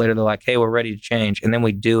 18 months later, they're like, hey, we're ready to change. And then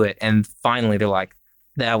we do it. And finally they're like,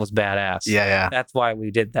 That was badass. Yeah. That's why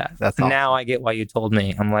we did that. That's awesome. Now I get why you told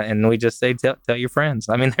me. I'm like, and we just say, tell your friends.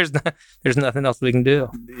 I mean, there's nothing else we can do.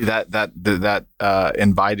 That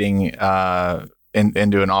inviting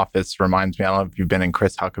into an office reminds me. I don't know if you've been in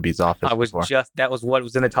Chris Huckabee's office. That was what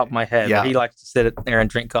was in the top of my head. Yeah. He likes to sit there and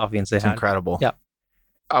drink coffee and say It's hi. incredible. Yeah.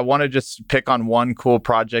 I want to just pick on one cool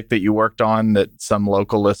project that you worked on that some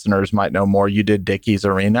local listeners might know more. You did Dickey's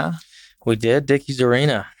Arena. We did Dickey's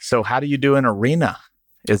Arena. So how do you do an arena?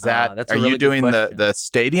 Is that, that's a are really you good doing question. the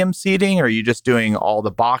stadium seating, or are you just doing all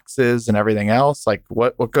the boxes and everything else? Like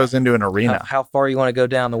what goes into an arena? How far you want to go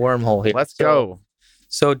down the wormhole here? Let's go.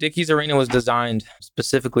 So Dickey's Arena was designed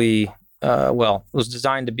specifically, it was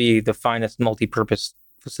designed to be the finest multi-purpose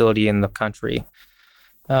facility in the country.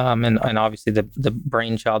 And obviously the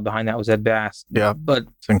brainchild behind that was Ed Bass. Yeah, But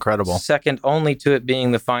it's incredible. second only to it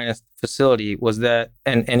being the finest facility was that,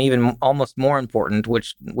 and even almost more important,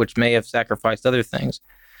 which may have sacrificed other things,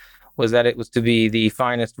 was that it was to be the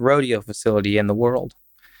finest rodeo facility in the world.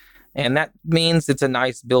 And that means it's a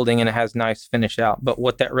nice building and it has nice finish out. But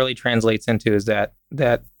what that really translates into is that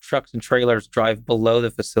trucks and trailers drive below the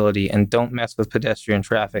facility and don't mess with pedestrian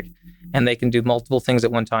traffic. And they can do multiple things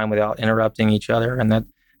at one time without interrupting each other. And that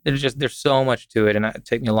there's so much to it. And it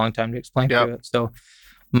took me a long time to explain to it. So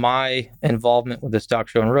my involvement with the stock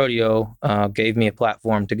show and rodeo gave me a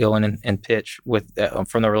platform to go in and pitch with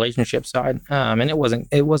from the relationship side. And it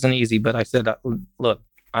wasn't easy, but I said, look,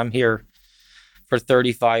 I'm here for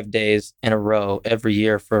 35 days in a row every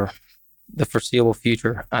year for the foreseeable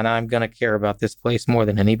future. And I'm going to care about this place more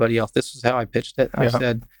than anybody else. This is how I pitched it. I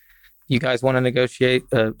said, you guys want to negotiate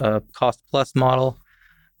a cost plus model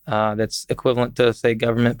that's equivalent to, say,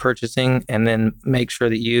 government purchasing, and then make sure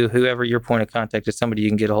that whoever your point of contact is, somebody you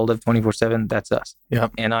can get a hold of 24/7, that's us.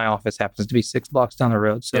 Yep. And our office happens to be 6 blocks down the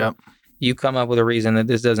road. So you come up with a reason that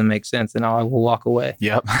this doesn't make sense, and I will walk away.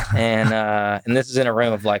 Yep. And this is in a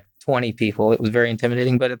room of like 20 people. It was very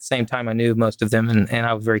intimidating, but at the same time, I knew most of them, and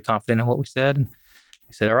I was very confident in what we said. And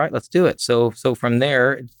I said, all right, let's do it. So from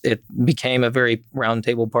there, it became a very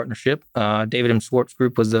roundtable partnership. David M. Schwartz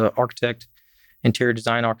Group was the architect, interior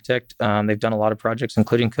design architect. They've done a lot of projects,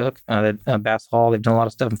 including Cook, Bass Hall. They've done a lot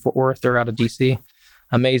of stuff in Fort Worth. They're out of DC.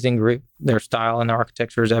 Amazing group. Their style and their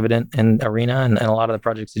architecture is evident in Arena and a lot of the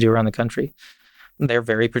projects they do around the country. They're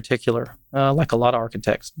very particular, like a lot of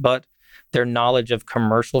architects, but their knowledge of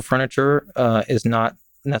commercial furniture is not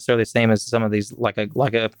necessarily the same as some of these, like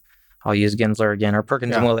a I'll use Gensler again, or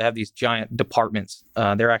Perkins and Will. They have these giant departments.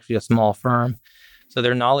 They're actually a small firm. So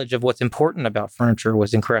their knowledge of what's important about furniture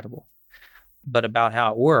was incredible. But about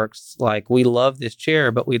how it works, like, we love this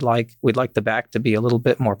chair, but we'd like the back to be a little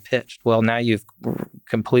bit more pitched. Well, now you've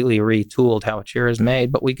completely retooled how a chair is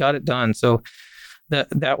made, but we got it done. So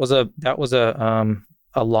that was a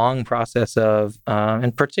long process of,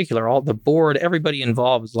 in particular, all the board, everybody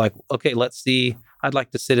involved was like, okay, let's see. I'd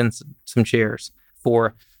like to sit in some chairs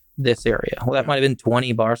for this area. Well, that might have been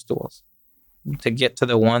 20 bar stools to get to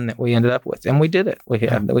the one that we ended up with, and we did it.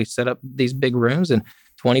 We set up these big rooms and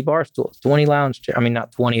 20 bar stools, 20 lounge chairs. I mean,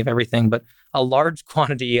 not 20 of everything, but a larger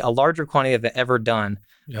quantity of it ever done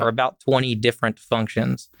for about 20 different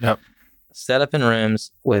functions. Yep. Set up in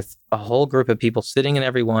rooms with a whole group of people sitting in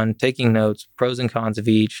every one, taking notes, pros and cons of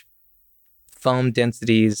each, foam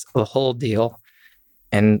densities, the whole deal.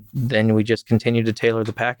 And then we just continue to tailor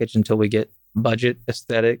the package until we get budget,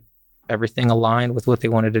 aesthetic, everything aligned with what they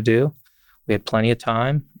wanted to do. We had plenty of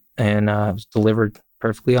time, and it was delivered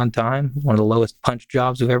perfectly on time. One of the lowest punch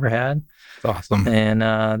jobs we've ever had. That's awesome. And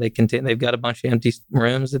they've got a bunch of empty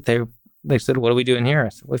rooms that they said, what are we doing here? I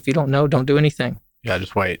said, well, if you don't know, don't do anything. Yeah,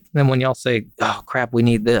 just wait. Then when y'all say, oh crap, we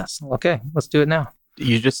need this. Okay, let's do it now.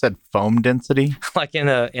 You just said foam density? Like in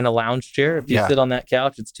a lounge chair, if you sit on that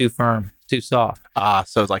couch, it's too firm, too soft.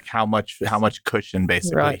 So it's like how much cushion,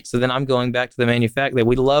 basically. Right. So then I'm going back to the manufacturer.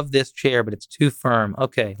 We love this chair, but it's too firm.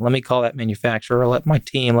 Okay, let me call that manufacturer, or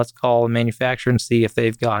let's call the manufacturer and see if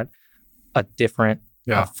they've got a different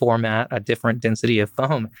format, a different density of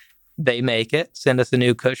foam. They make it, send us a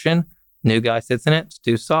new cushion. New guy sits in it, it's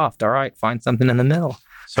too soft. All right, find something in the middle.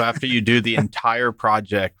 So after you do the entire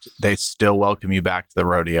project, they still welcome you back to the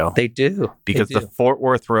rodeo. They do. Because the Fort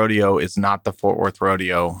Worth Rodeo is not the Fort Worth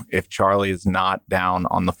Rodeo if Charlie is not down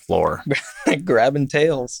on the floor. Grabbing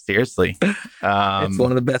tails. Seriously. It's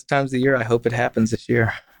one of the best times of the year. I hope it happens this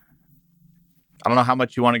year. I don't know how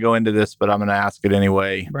much you want to go into this, but I'm going to ask it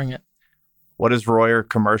anyway. Bring it. What does Royer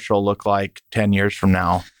Commercial look like 10 years from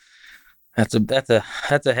now? That's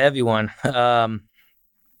a heavy one.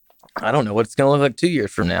 I don't know what it's going to look like 2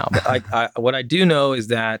 years from now, but what I do know is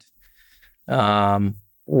that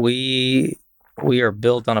we we are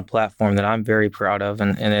built on a platform that I'm very proud of,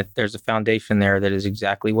 and there's a foundation there that is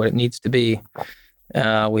exactly what it needs to be.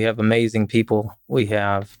 We have amazing people. We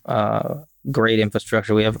have great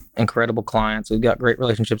infrastructure. We have incredible clients. We've got great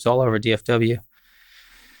relationships all over DFW.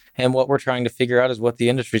 And what we're trying to figure out is what the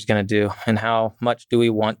industry is going to do, and how much do we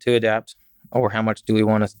want to adapt, or how much do we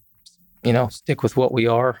want to, stick with what we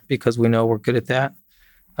are because we know we're good at that.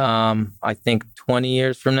 I think 20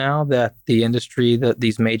 years from now that the industry, that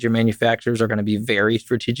these major manufacturers are going to be very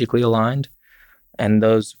strategically aligned, and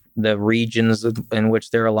the regions in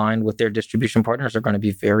which they're aligned with their distribution partners are going to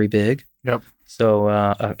be very big. Yep. So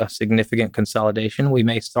a significant consolidation. We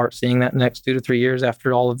may start seeing that in the next 2 to 3 years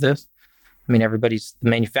after all of this. I mean, the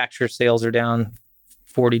manufacturer sales are down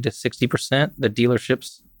 40 to 60%. The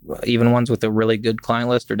dealerships, even ones with a really good client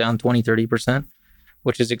list, are down 20, 30%,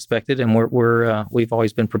 which is expected. And we've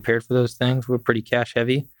always been prepared for those things. We're pretty cash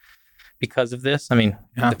heavy because of this. I mean,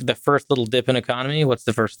 the first little dip in economy, what's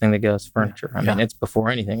the first thing that goes? Furniture. I mean, it's before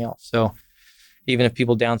anything else. So even if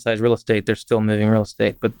people downsize real estate, they're still moving real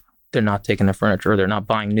estate, but they're not taking their furniture. They're not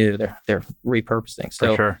buying new. They're repurposing. So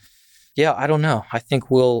for sure. Yeah, I don't know. I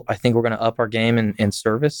think we're going to up our game in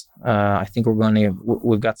service. I think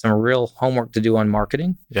we've got some real homework to do on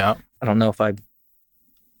marketing. Yeah. I don't know if I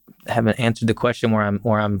haven't answered the question where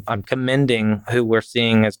I'm commending who we're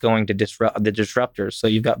seeing as going to disrupt the disruptors. So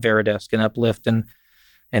you've got Veridesk and Uplift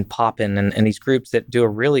and Poppin and these groups that do a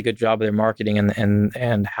really good job of their marketing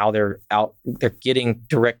and how they're getting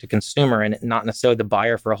direct to consumer, and not necessarily the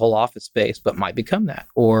buyer for a whole office space, but might become that.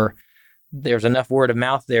 Or there's enough word of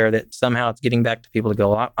mouth there that somehow it's getting back to people to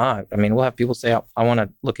go, I mean, we'll have people say, I want to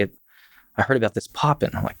look at, I heard about this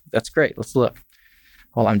Poppin. I'm like, that's great. Let's look.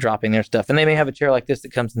 Well, I'm dropping their stuff. And they may have a chair like this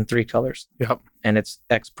that comes in 3 colors. Yep. And it's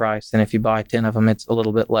X price. And if you buy 10 of them, it's a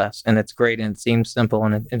little bit less. And it's great. And it seems simple.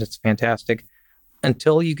 And it's fantastic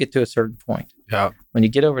until you get to a certain point. Yeah. When you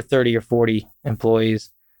get over 30 or 40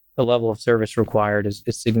 employees, the level of service required is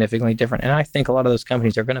significantly different. And I think a lot of those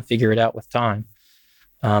companies are going to figure it out with time.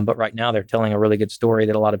 But right now they're telling a really good story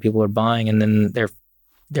that a lot of people are buying, and then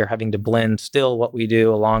they're having to blend still what we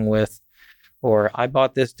do along with, or I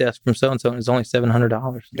bought this desk from so-and-so and it's only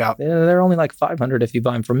 $700. Yeah. They're only like $500 if you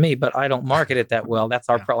buy them from me, but I don't market it that well. That's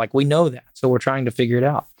our like, we know that. So we're trying to figure it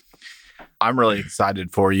out. I'm really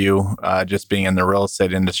excited for you, just being in the real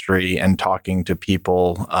estate industry and talking to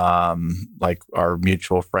people like our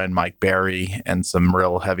mutual friend, Mike Berry, and some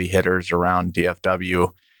real heavy hitters around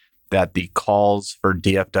DFW, that the calls for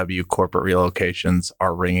DFW corporate relocations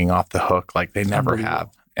are ringing off the hook like they never have.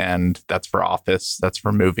 And that's for office, that's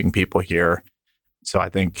for moving people here. So I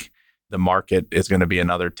think the market is going to be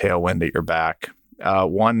another tailwind at your back.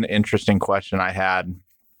 One interesting question I had,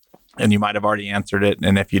 and you might have already answered it,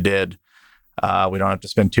 and if you did, we don't have to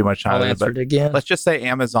spend too much time I'll on it. answer it again. Let's just say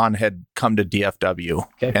Amazon had come to DFW,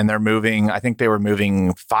 okay, and they're moving, I think they were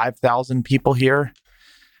moving 5,000 people here.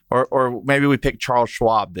 Or maybe we pick Charles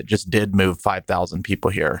Schwab that just did move 5,000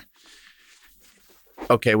 people here.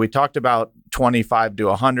 Okay, we talked about 25 to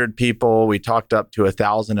 100 people. We talked up to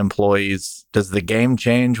 1,000 employees. Does the game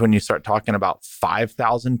change when you start talking about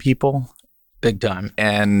 5,000 people? Big time.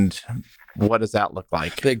 And what does that look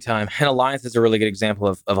like? Big time. And Alliance is a really good example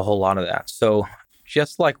of a whole lot of that. So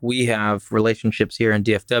just like we have relationships here in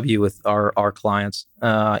DFW with our clients,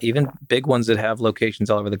 even big ones that have locations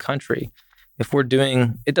all over the country, if we're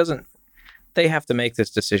doing, they have to make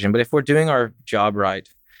this decision, but if we're doing our job right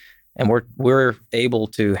and we're able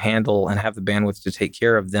to handle and have the bandwidth to take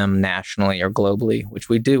care of them nationally or globally, which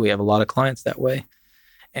we do, we have a lot of clients that way,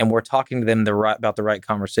 and we're talking to them about the right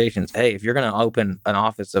conversations. Hey, if you're going to open an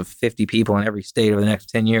office of 50 people in every state over the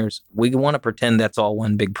next 10 years, we want to pretend that's all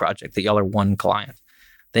one big project, that y'all are one client.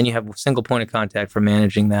 Then you have a single point of contact for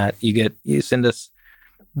managing that. You send us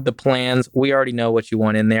the plans. We already know what you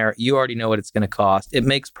want in there. You already know what it's going to cost. It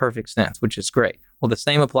makes perfect sense, which is great. Well, the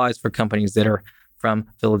same applies for companies that are from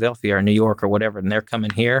Philadelphia or New York or whatever, and they're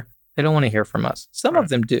coming here. They don't want to hear from us. Some of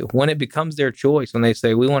them do. When it becomes their choice, when they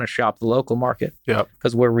say, we want to shop the local market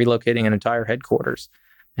because we're relocating an entire headquarters,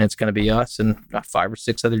 and it's going to be us and 5 or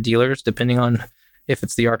 6 other dealers, depending on if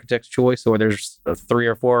it's the architect's choice or there's 3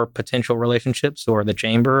 or 4 potential relationships or the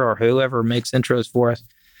chamber or whoever makes intros for us.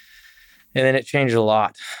 And then it changes a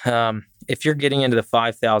lot. If you're getting into the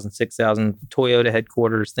 5,000, 6,000 Toyota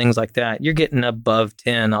headquarters, things like that, you're getting above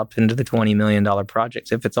 10 up into the $20 million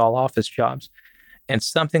projects if it's all office jobs. And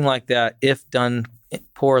something like that, if done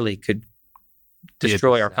poorly, could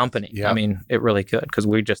destroy our company. Yeah. I mean, it really could, because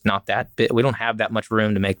we're just not that big. We don't have that much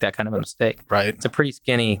room to make that kind of a mistake. Right. It's a pretty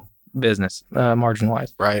skinny business,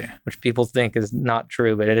 margin-wise. Right. Which people think is not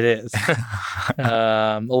true, but it is.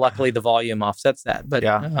 Luckily, the volume offsets that. But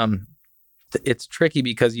it's tricky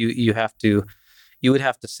because you would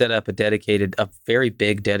have to set up a very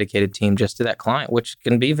big dedicated team just to that client, which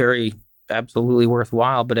can be very absolutely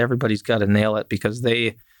worthwhile, but everybody's got to nail it because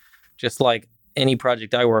they, just like any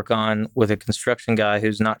project I work on with a construction guy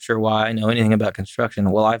who's not sure why I know anything about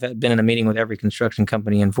construction. Well, I've been in a meeting with every construction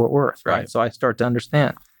company in Fort Worth, right? So I start to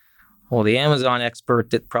understand. Well, the Amazon expert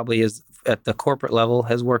that probably is at the corporate level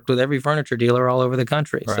has worked with every furniture dealer all over the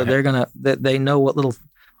country. Right. So they know what little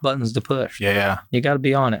buttons to push. Yeah. You got to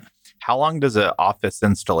be on it. How long does an office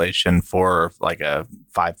installation for like a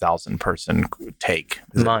 5,000 person take?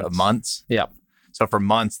 Is it months? Yeah. So for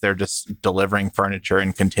months, they're just delivering furniture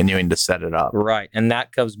and continuing to set it up. Right. And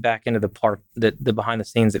that goes back into the part the behind the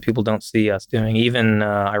scenes that people don't see us doing. Even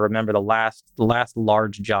I remember the last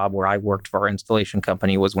large job where I worked for our installation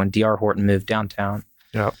company was when D.R. Horton moved downtown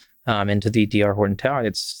into the D.R. Horton Tower.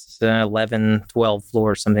 It's 11, 12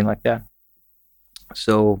 floors, something like that.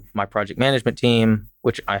 So my project management team,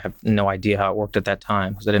 which I have no idea how it worked at that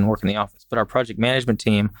time because I didn't work in the office, but our project management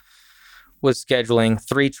team was scheduling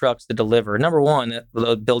 3 trucks to deliver. Number one,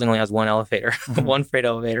 the building only has one elevator, one freight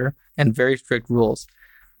elevator, and very strict rules.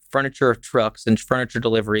 Furniture trucks and furniture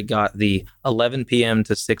delivery got the 11 p.m.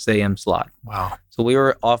 to 6 a.m. slot. Wow. So we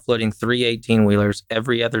were offloading 3 18-wheelers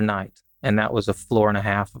every other night, and that was a floor and a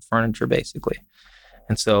half of furniture, basically.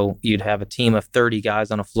 And so you'd have a team of 30 guys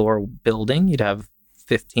on a floor building. You'd have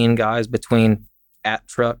 15 guys between at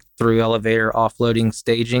truck, through elevator, offloading,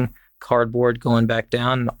 staging, cardboard going back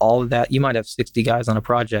down, all of that. You might have 60 guys on a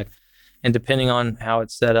project. And depending on how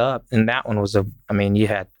it's set up, and that one was you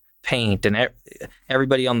had paint, and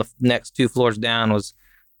everybody on the next 2 floors down was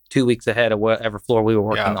 2 weeks ahead of whatever floor we were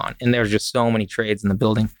working on. And there's just so many trades in the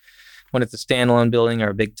building. When it's a standalone building or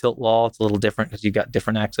a big tilt wall, it's a little different because you've got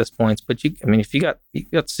different access points. But if you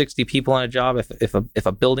got 60 people on a job, if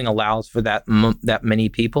a building allows for that many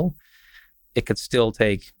people, it could still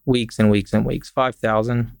take weeks and weeks and weeks.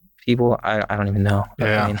 5,000 people, I don't even know.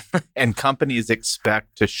 Yeah. And companies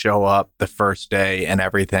expect to show up the first day and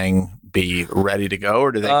everything be ready to go,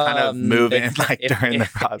 or do they kind of move in during the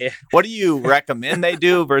process? What do you recommend they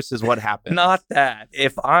do versus what happens? Not that.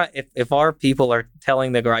 If our people are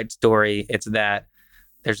telling the right story, it's that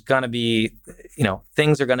there's going to be,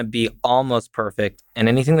 things are going to be almost perfect, and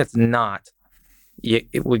anything that's not, we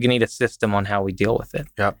need a system on how we deal with it.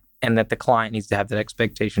 Yep. And that the client needs to have that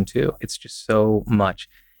expectation too. It's just so much.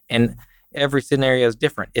 And every scenario is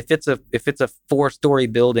different. If it's a 4-story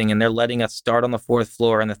building and they're letting us start on the 4th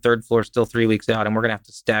floor and the 3rd floor is still 3 weeks out and we're going to have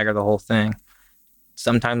to stagger the whole thing.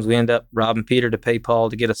 Sometimes we end up robbing Peter to pay Paul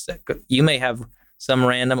to get us set. You may have some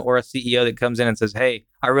random or a CEO that comes in and says, "Hey,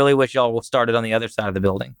 I really wish y'all will start it on the other side of the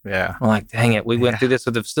building." Yeah. I'm like, dang it. We went through this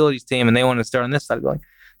with the facilities team and they wanted to start on this side of the building.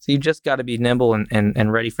 So you just got to be nimble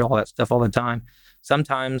and ready for all that stuff all the time.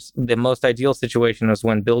 Sometimes the most ideal situation is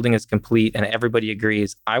when building is complete and everybody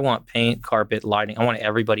agrees, I want paint, carpet, lighting. I want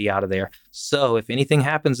everybody out of there. So if anything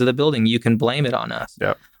happens to the building, you can blame it on us.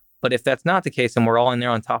 Yep. But if that's not the case and we're all in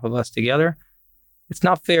there on top of us together, it's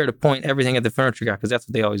not fair to point everything at the furniture guy because that's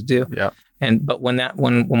what they always do. Yeah. But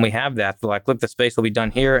when we have that, we're like, look, the space will be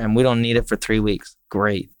done here and we don't need it for 3 weeks.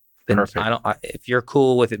 Great. Then perfect. If you're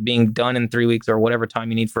cool with it being done in 3 weeks or whatever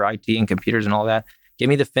time you need for IT and computers and all that, give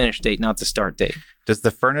me the finish date, not the start date. Does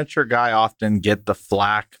the furniture guy often get the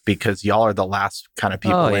flack because y'all are the last kind of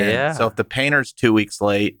people in? Yeah. So if the painter's 2 weeks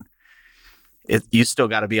late, you still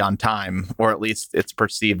got to be on time, or at least it's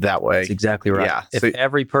perceived that way. That's exactly right. Yeah. If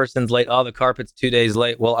every person's late, the carpet's 2 days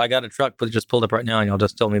late. Well, I got a truck, but it just pulled up right now, and y'all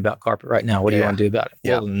just told me about carpet right now. What do you want to do about it?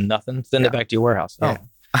 Yeah. Well, nothing. Send it back to your warehouse. Yeah.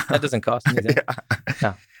 Oh, that doesn't cost anything.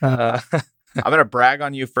 Yeah. No. I'm going to brag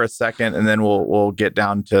on you for a second, and then we'll get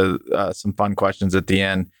down to some fun questions at the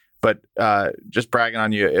end. But just bragging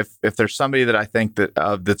on you, if there's somebody that I think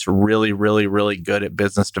that's really, really, really good at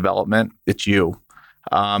business development, it's you.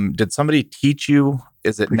 Did somebody teach you?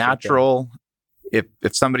 Is it natural? If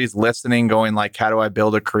somebody's listening, going like, how do I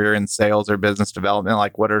build a career in sales or business development?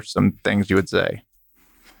 Like, what are some things you would say?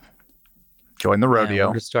 Join the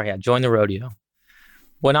rodeo. Join the rodeo.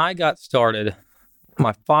 When I got started,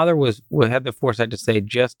 my father had the foresight to say,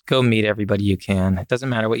 just go meet everybody you can. It doesn't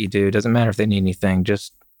matter what you do. It doesn't matter if they need anything.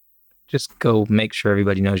 Just go make sure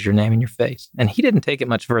everybody knows your name and your face. And he didn't take it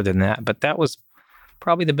much further than that, but that was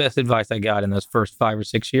probably the best advice I got in those first 5 or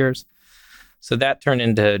 6 years. So that turned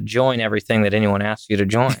into join everything that anyone asks you to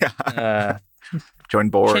join. Join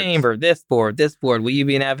boards. Chamber, this board. Will you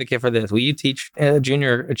be an advocate for this? Will you teach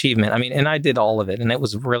junior achievement? And I did all of it, and it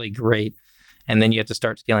was really great. And then you have to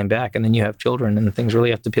start scaling back, and then you have children, and things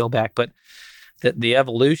really have to peel back. But the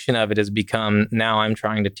evolution of it has become, now I'm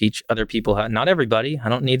trying to teach other people how, not everybody, I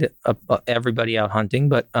don't need everybody out hunting,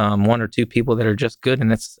 but one or two people that are just good.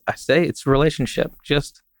 And it's a relationship.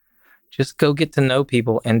 Just go get to know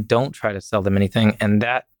people and don't try to sell them anything. And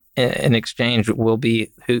that in exchange will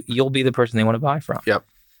be you'll be the person they want to buy from. Yep.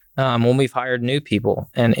 When we've hired new people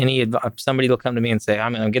and somebody will come to me and say,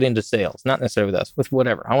 I'm going to get into sales, not necessarily with us, with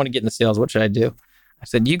whatever. I want to get into sales. What should I do? I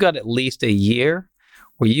said, you got at least a year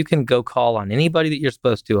where you can go call on anybody that you're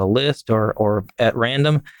supposed to, a list or at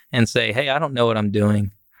random, and say, hey, I don't know what I'm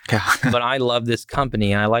doing, but I love this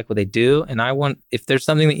company and I like what they do. And if there's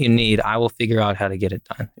something that you need, I will figure out how to get it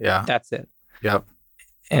done. Yeah. That's it. Yep.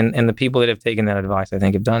 And the people that have taken that advice, I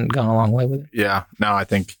think, have gone a long way with it. Yeah. No, I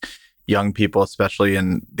think young people, especially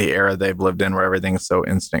in the era they've lived in where everything's so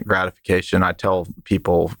instant gratification, I tell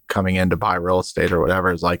people coming in to buy real estate or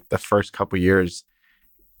whatever, is like the first couple of years,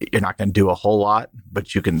 you're not going to do a whole lot,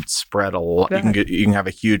 but you can spread a lot. You can have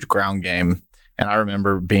a huge ground game. And I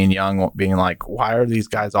remember being young, being like, why are these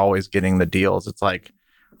guys always getting the deals? It's like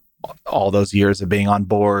all those years of being on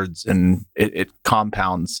boards, and it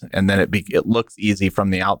compounds, and then it looks easy from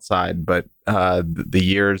the outside, but the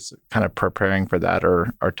years kind of preparing for that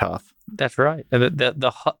are tough. That's right.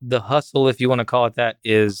 The hustle, if you want to call it that,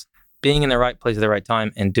 is being in the right place at the right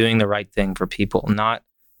time and doing the right thing for people, not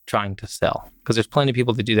trying to sell, because there's plenty of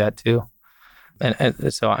people that do that too.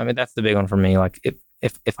 And so, I mean, that's the big one for me. Like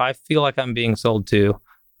if I feel like I'm being sold to,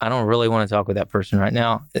 I don't really want to talk with that person right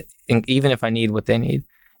now, even if I need what they need.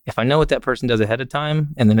 If I know what that person does ahead of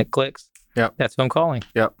time and then it clicks, that's who I'm calling.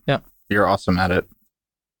 Yep. You're awesome at it.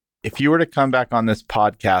 If you were to come back on this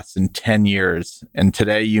podcast in 10 years and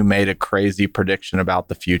today you made a crazy prediction about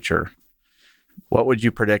the future, what would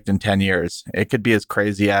you predict in 10 years? It could be as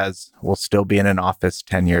crazy as we'll still be in an office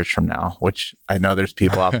 10 years from now, which I know there's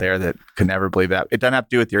people out there that could never believe that. It doesn't have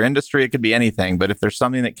to do with your industry. It could be anything. But if there's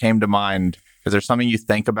something that came to mind, is there something you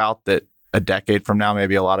think about that a decade from now,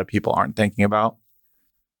 maybe a lot of people aren't thinking about?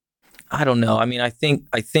 I don't know. I mean, I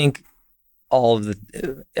think all of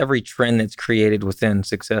every trend that's created within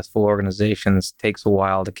successful organizations takes a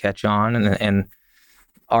while to catch on, and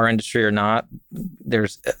our industry or not,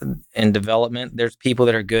 there's in development, there's people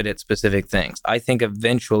that are good at specific things. I think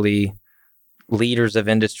eventually leaders of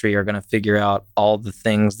industry are going to figure out all the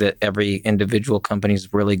things that every individual company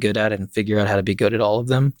is really good at and figure out how to be good at all of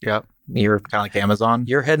them. Yep. You're kind of like Amazon.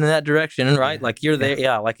 You're heading in that direction, right? Yeah. Like you're there.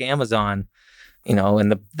 Yeah. Like Amazon, you know,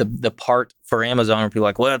 and the part for Amazon where people are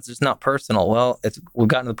like, well, it's just not personal. Well, we've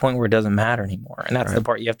gotten to the point where it doesn't matter anymore. And that's the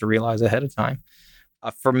part you have to realize ahead of time.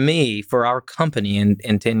 For me, for our company in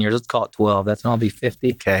 10 years, let's call it 12. That's and I'll be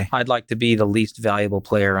 50. Okay. I'd like to be the least valuable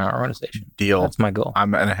player in our organization. Deal. That's my goal. I'm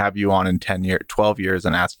going to have you on in 12 years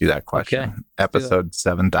and ask you that question. Okay. Episode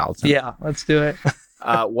 7,000. Yeah, let's do it.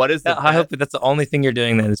 What is the I hope that's the only thing you're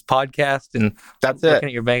doing then is podcast and that's looking it.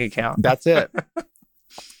 At your bank account. That's it.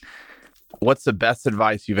 What's the best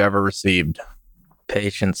advice you've ever received?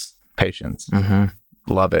 Patience. Mm-hmm.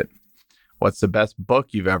 Love it. What's the best book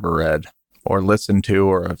you've ever read or listened to,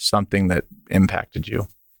 or of something that impacted you?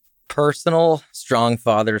 Personal, Strong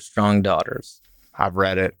Fathers, Strong Daughters. I've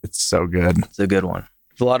read it. It's so good. It's a good one.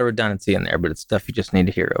 There's a lot of redundancy in there, but it's stuff you just need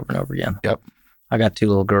to hear over and over again. Yep. I got 2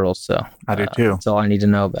 little girls, so I do too. That's all I need to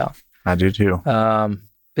know about. I do too.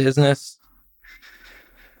 Business.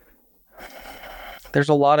 There's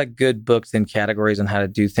a lot of good books and categories on how to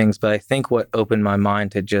do things, but I think what opened my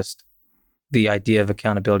mind to just the idea of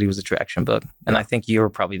accountability was the Traction book. And I think you were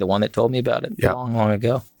probably the one that told me about it long, long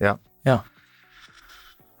ago. Yeah. Yeah.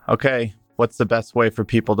 Okay. What's the best way for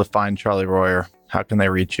people to find Charlie Royer? How can they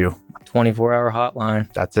reach you? 24-hour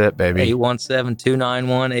hotline. That's it, baby.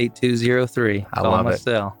 817-291-8203. I love it.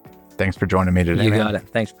 Cell. Thanks for joining me today. You got it.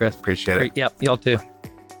 Thanks, Chris. Appreciate it. Yep. Y'all too.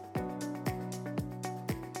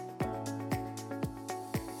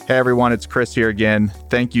 Hey everyone, it's Chris here again.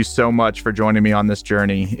 Thank you so much for joining me on this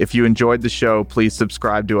journey. If you enjoyed the show, please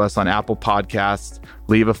subscribe to us on Apple Podcasts,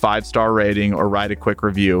 leave a 5-star rating, or write a quick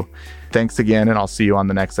review. Thanks again, and I'll see you on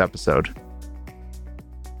the next episode.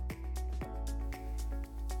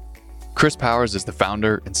 Chris Powers is the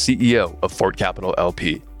founder and CEO of Fort Capital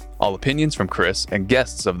LP. All opinions from Chris and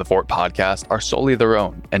guests of the Fort Podcast are solely their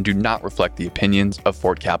own and do not reflect the opinions of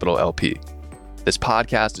Fort Capital LP. This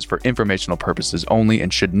podcast is for informational purposes only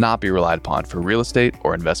and should not be relied upon for real estate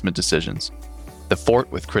or investment decisions. The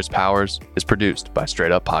Fort with Chris Powers is produced by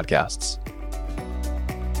Straight Up Podcasts.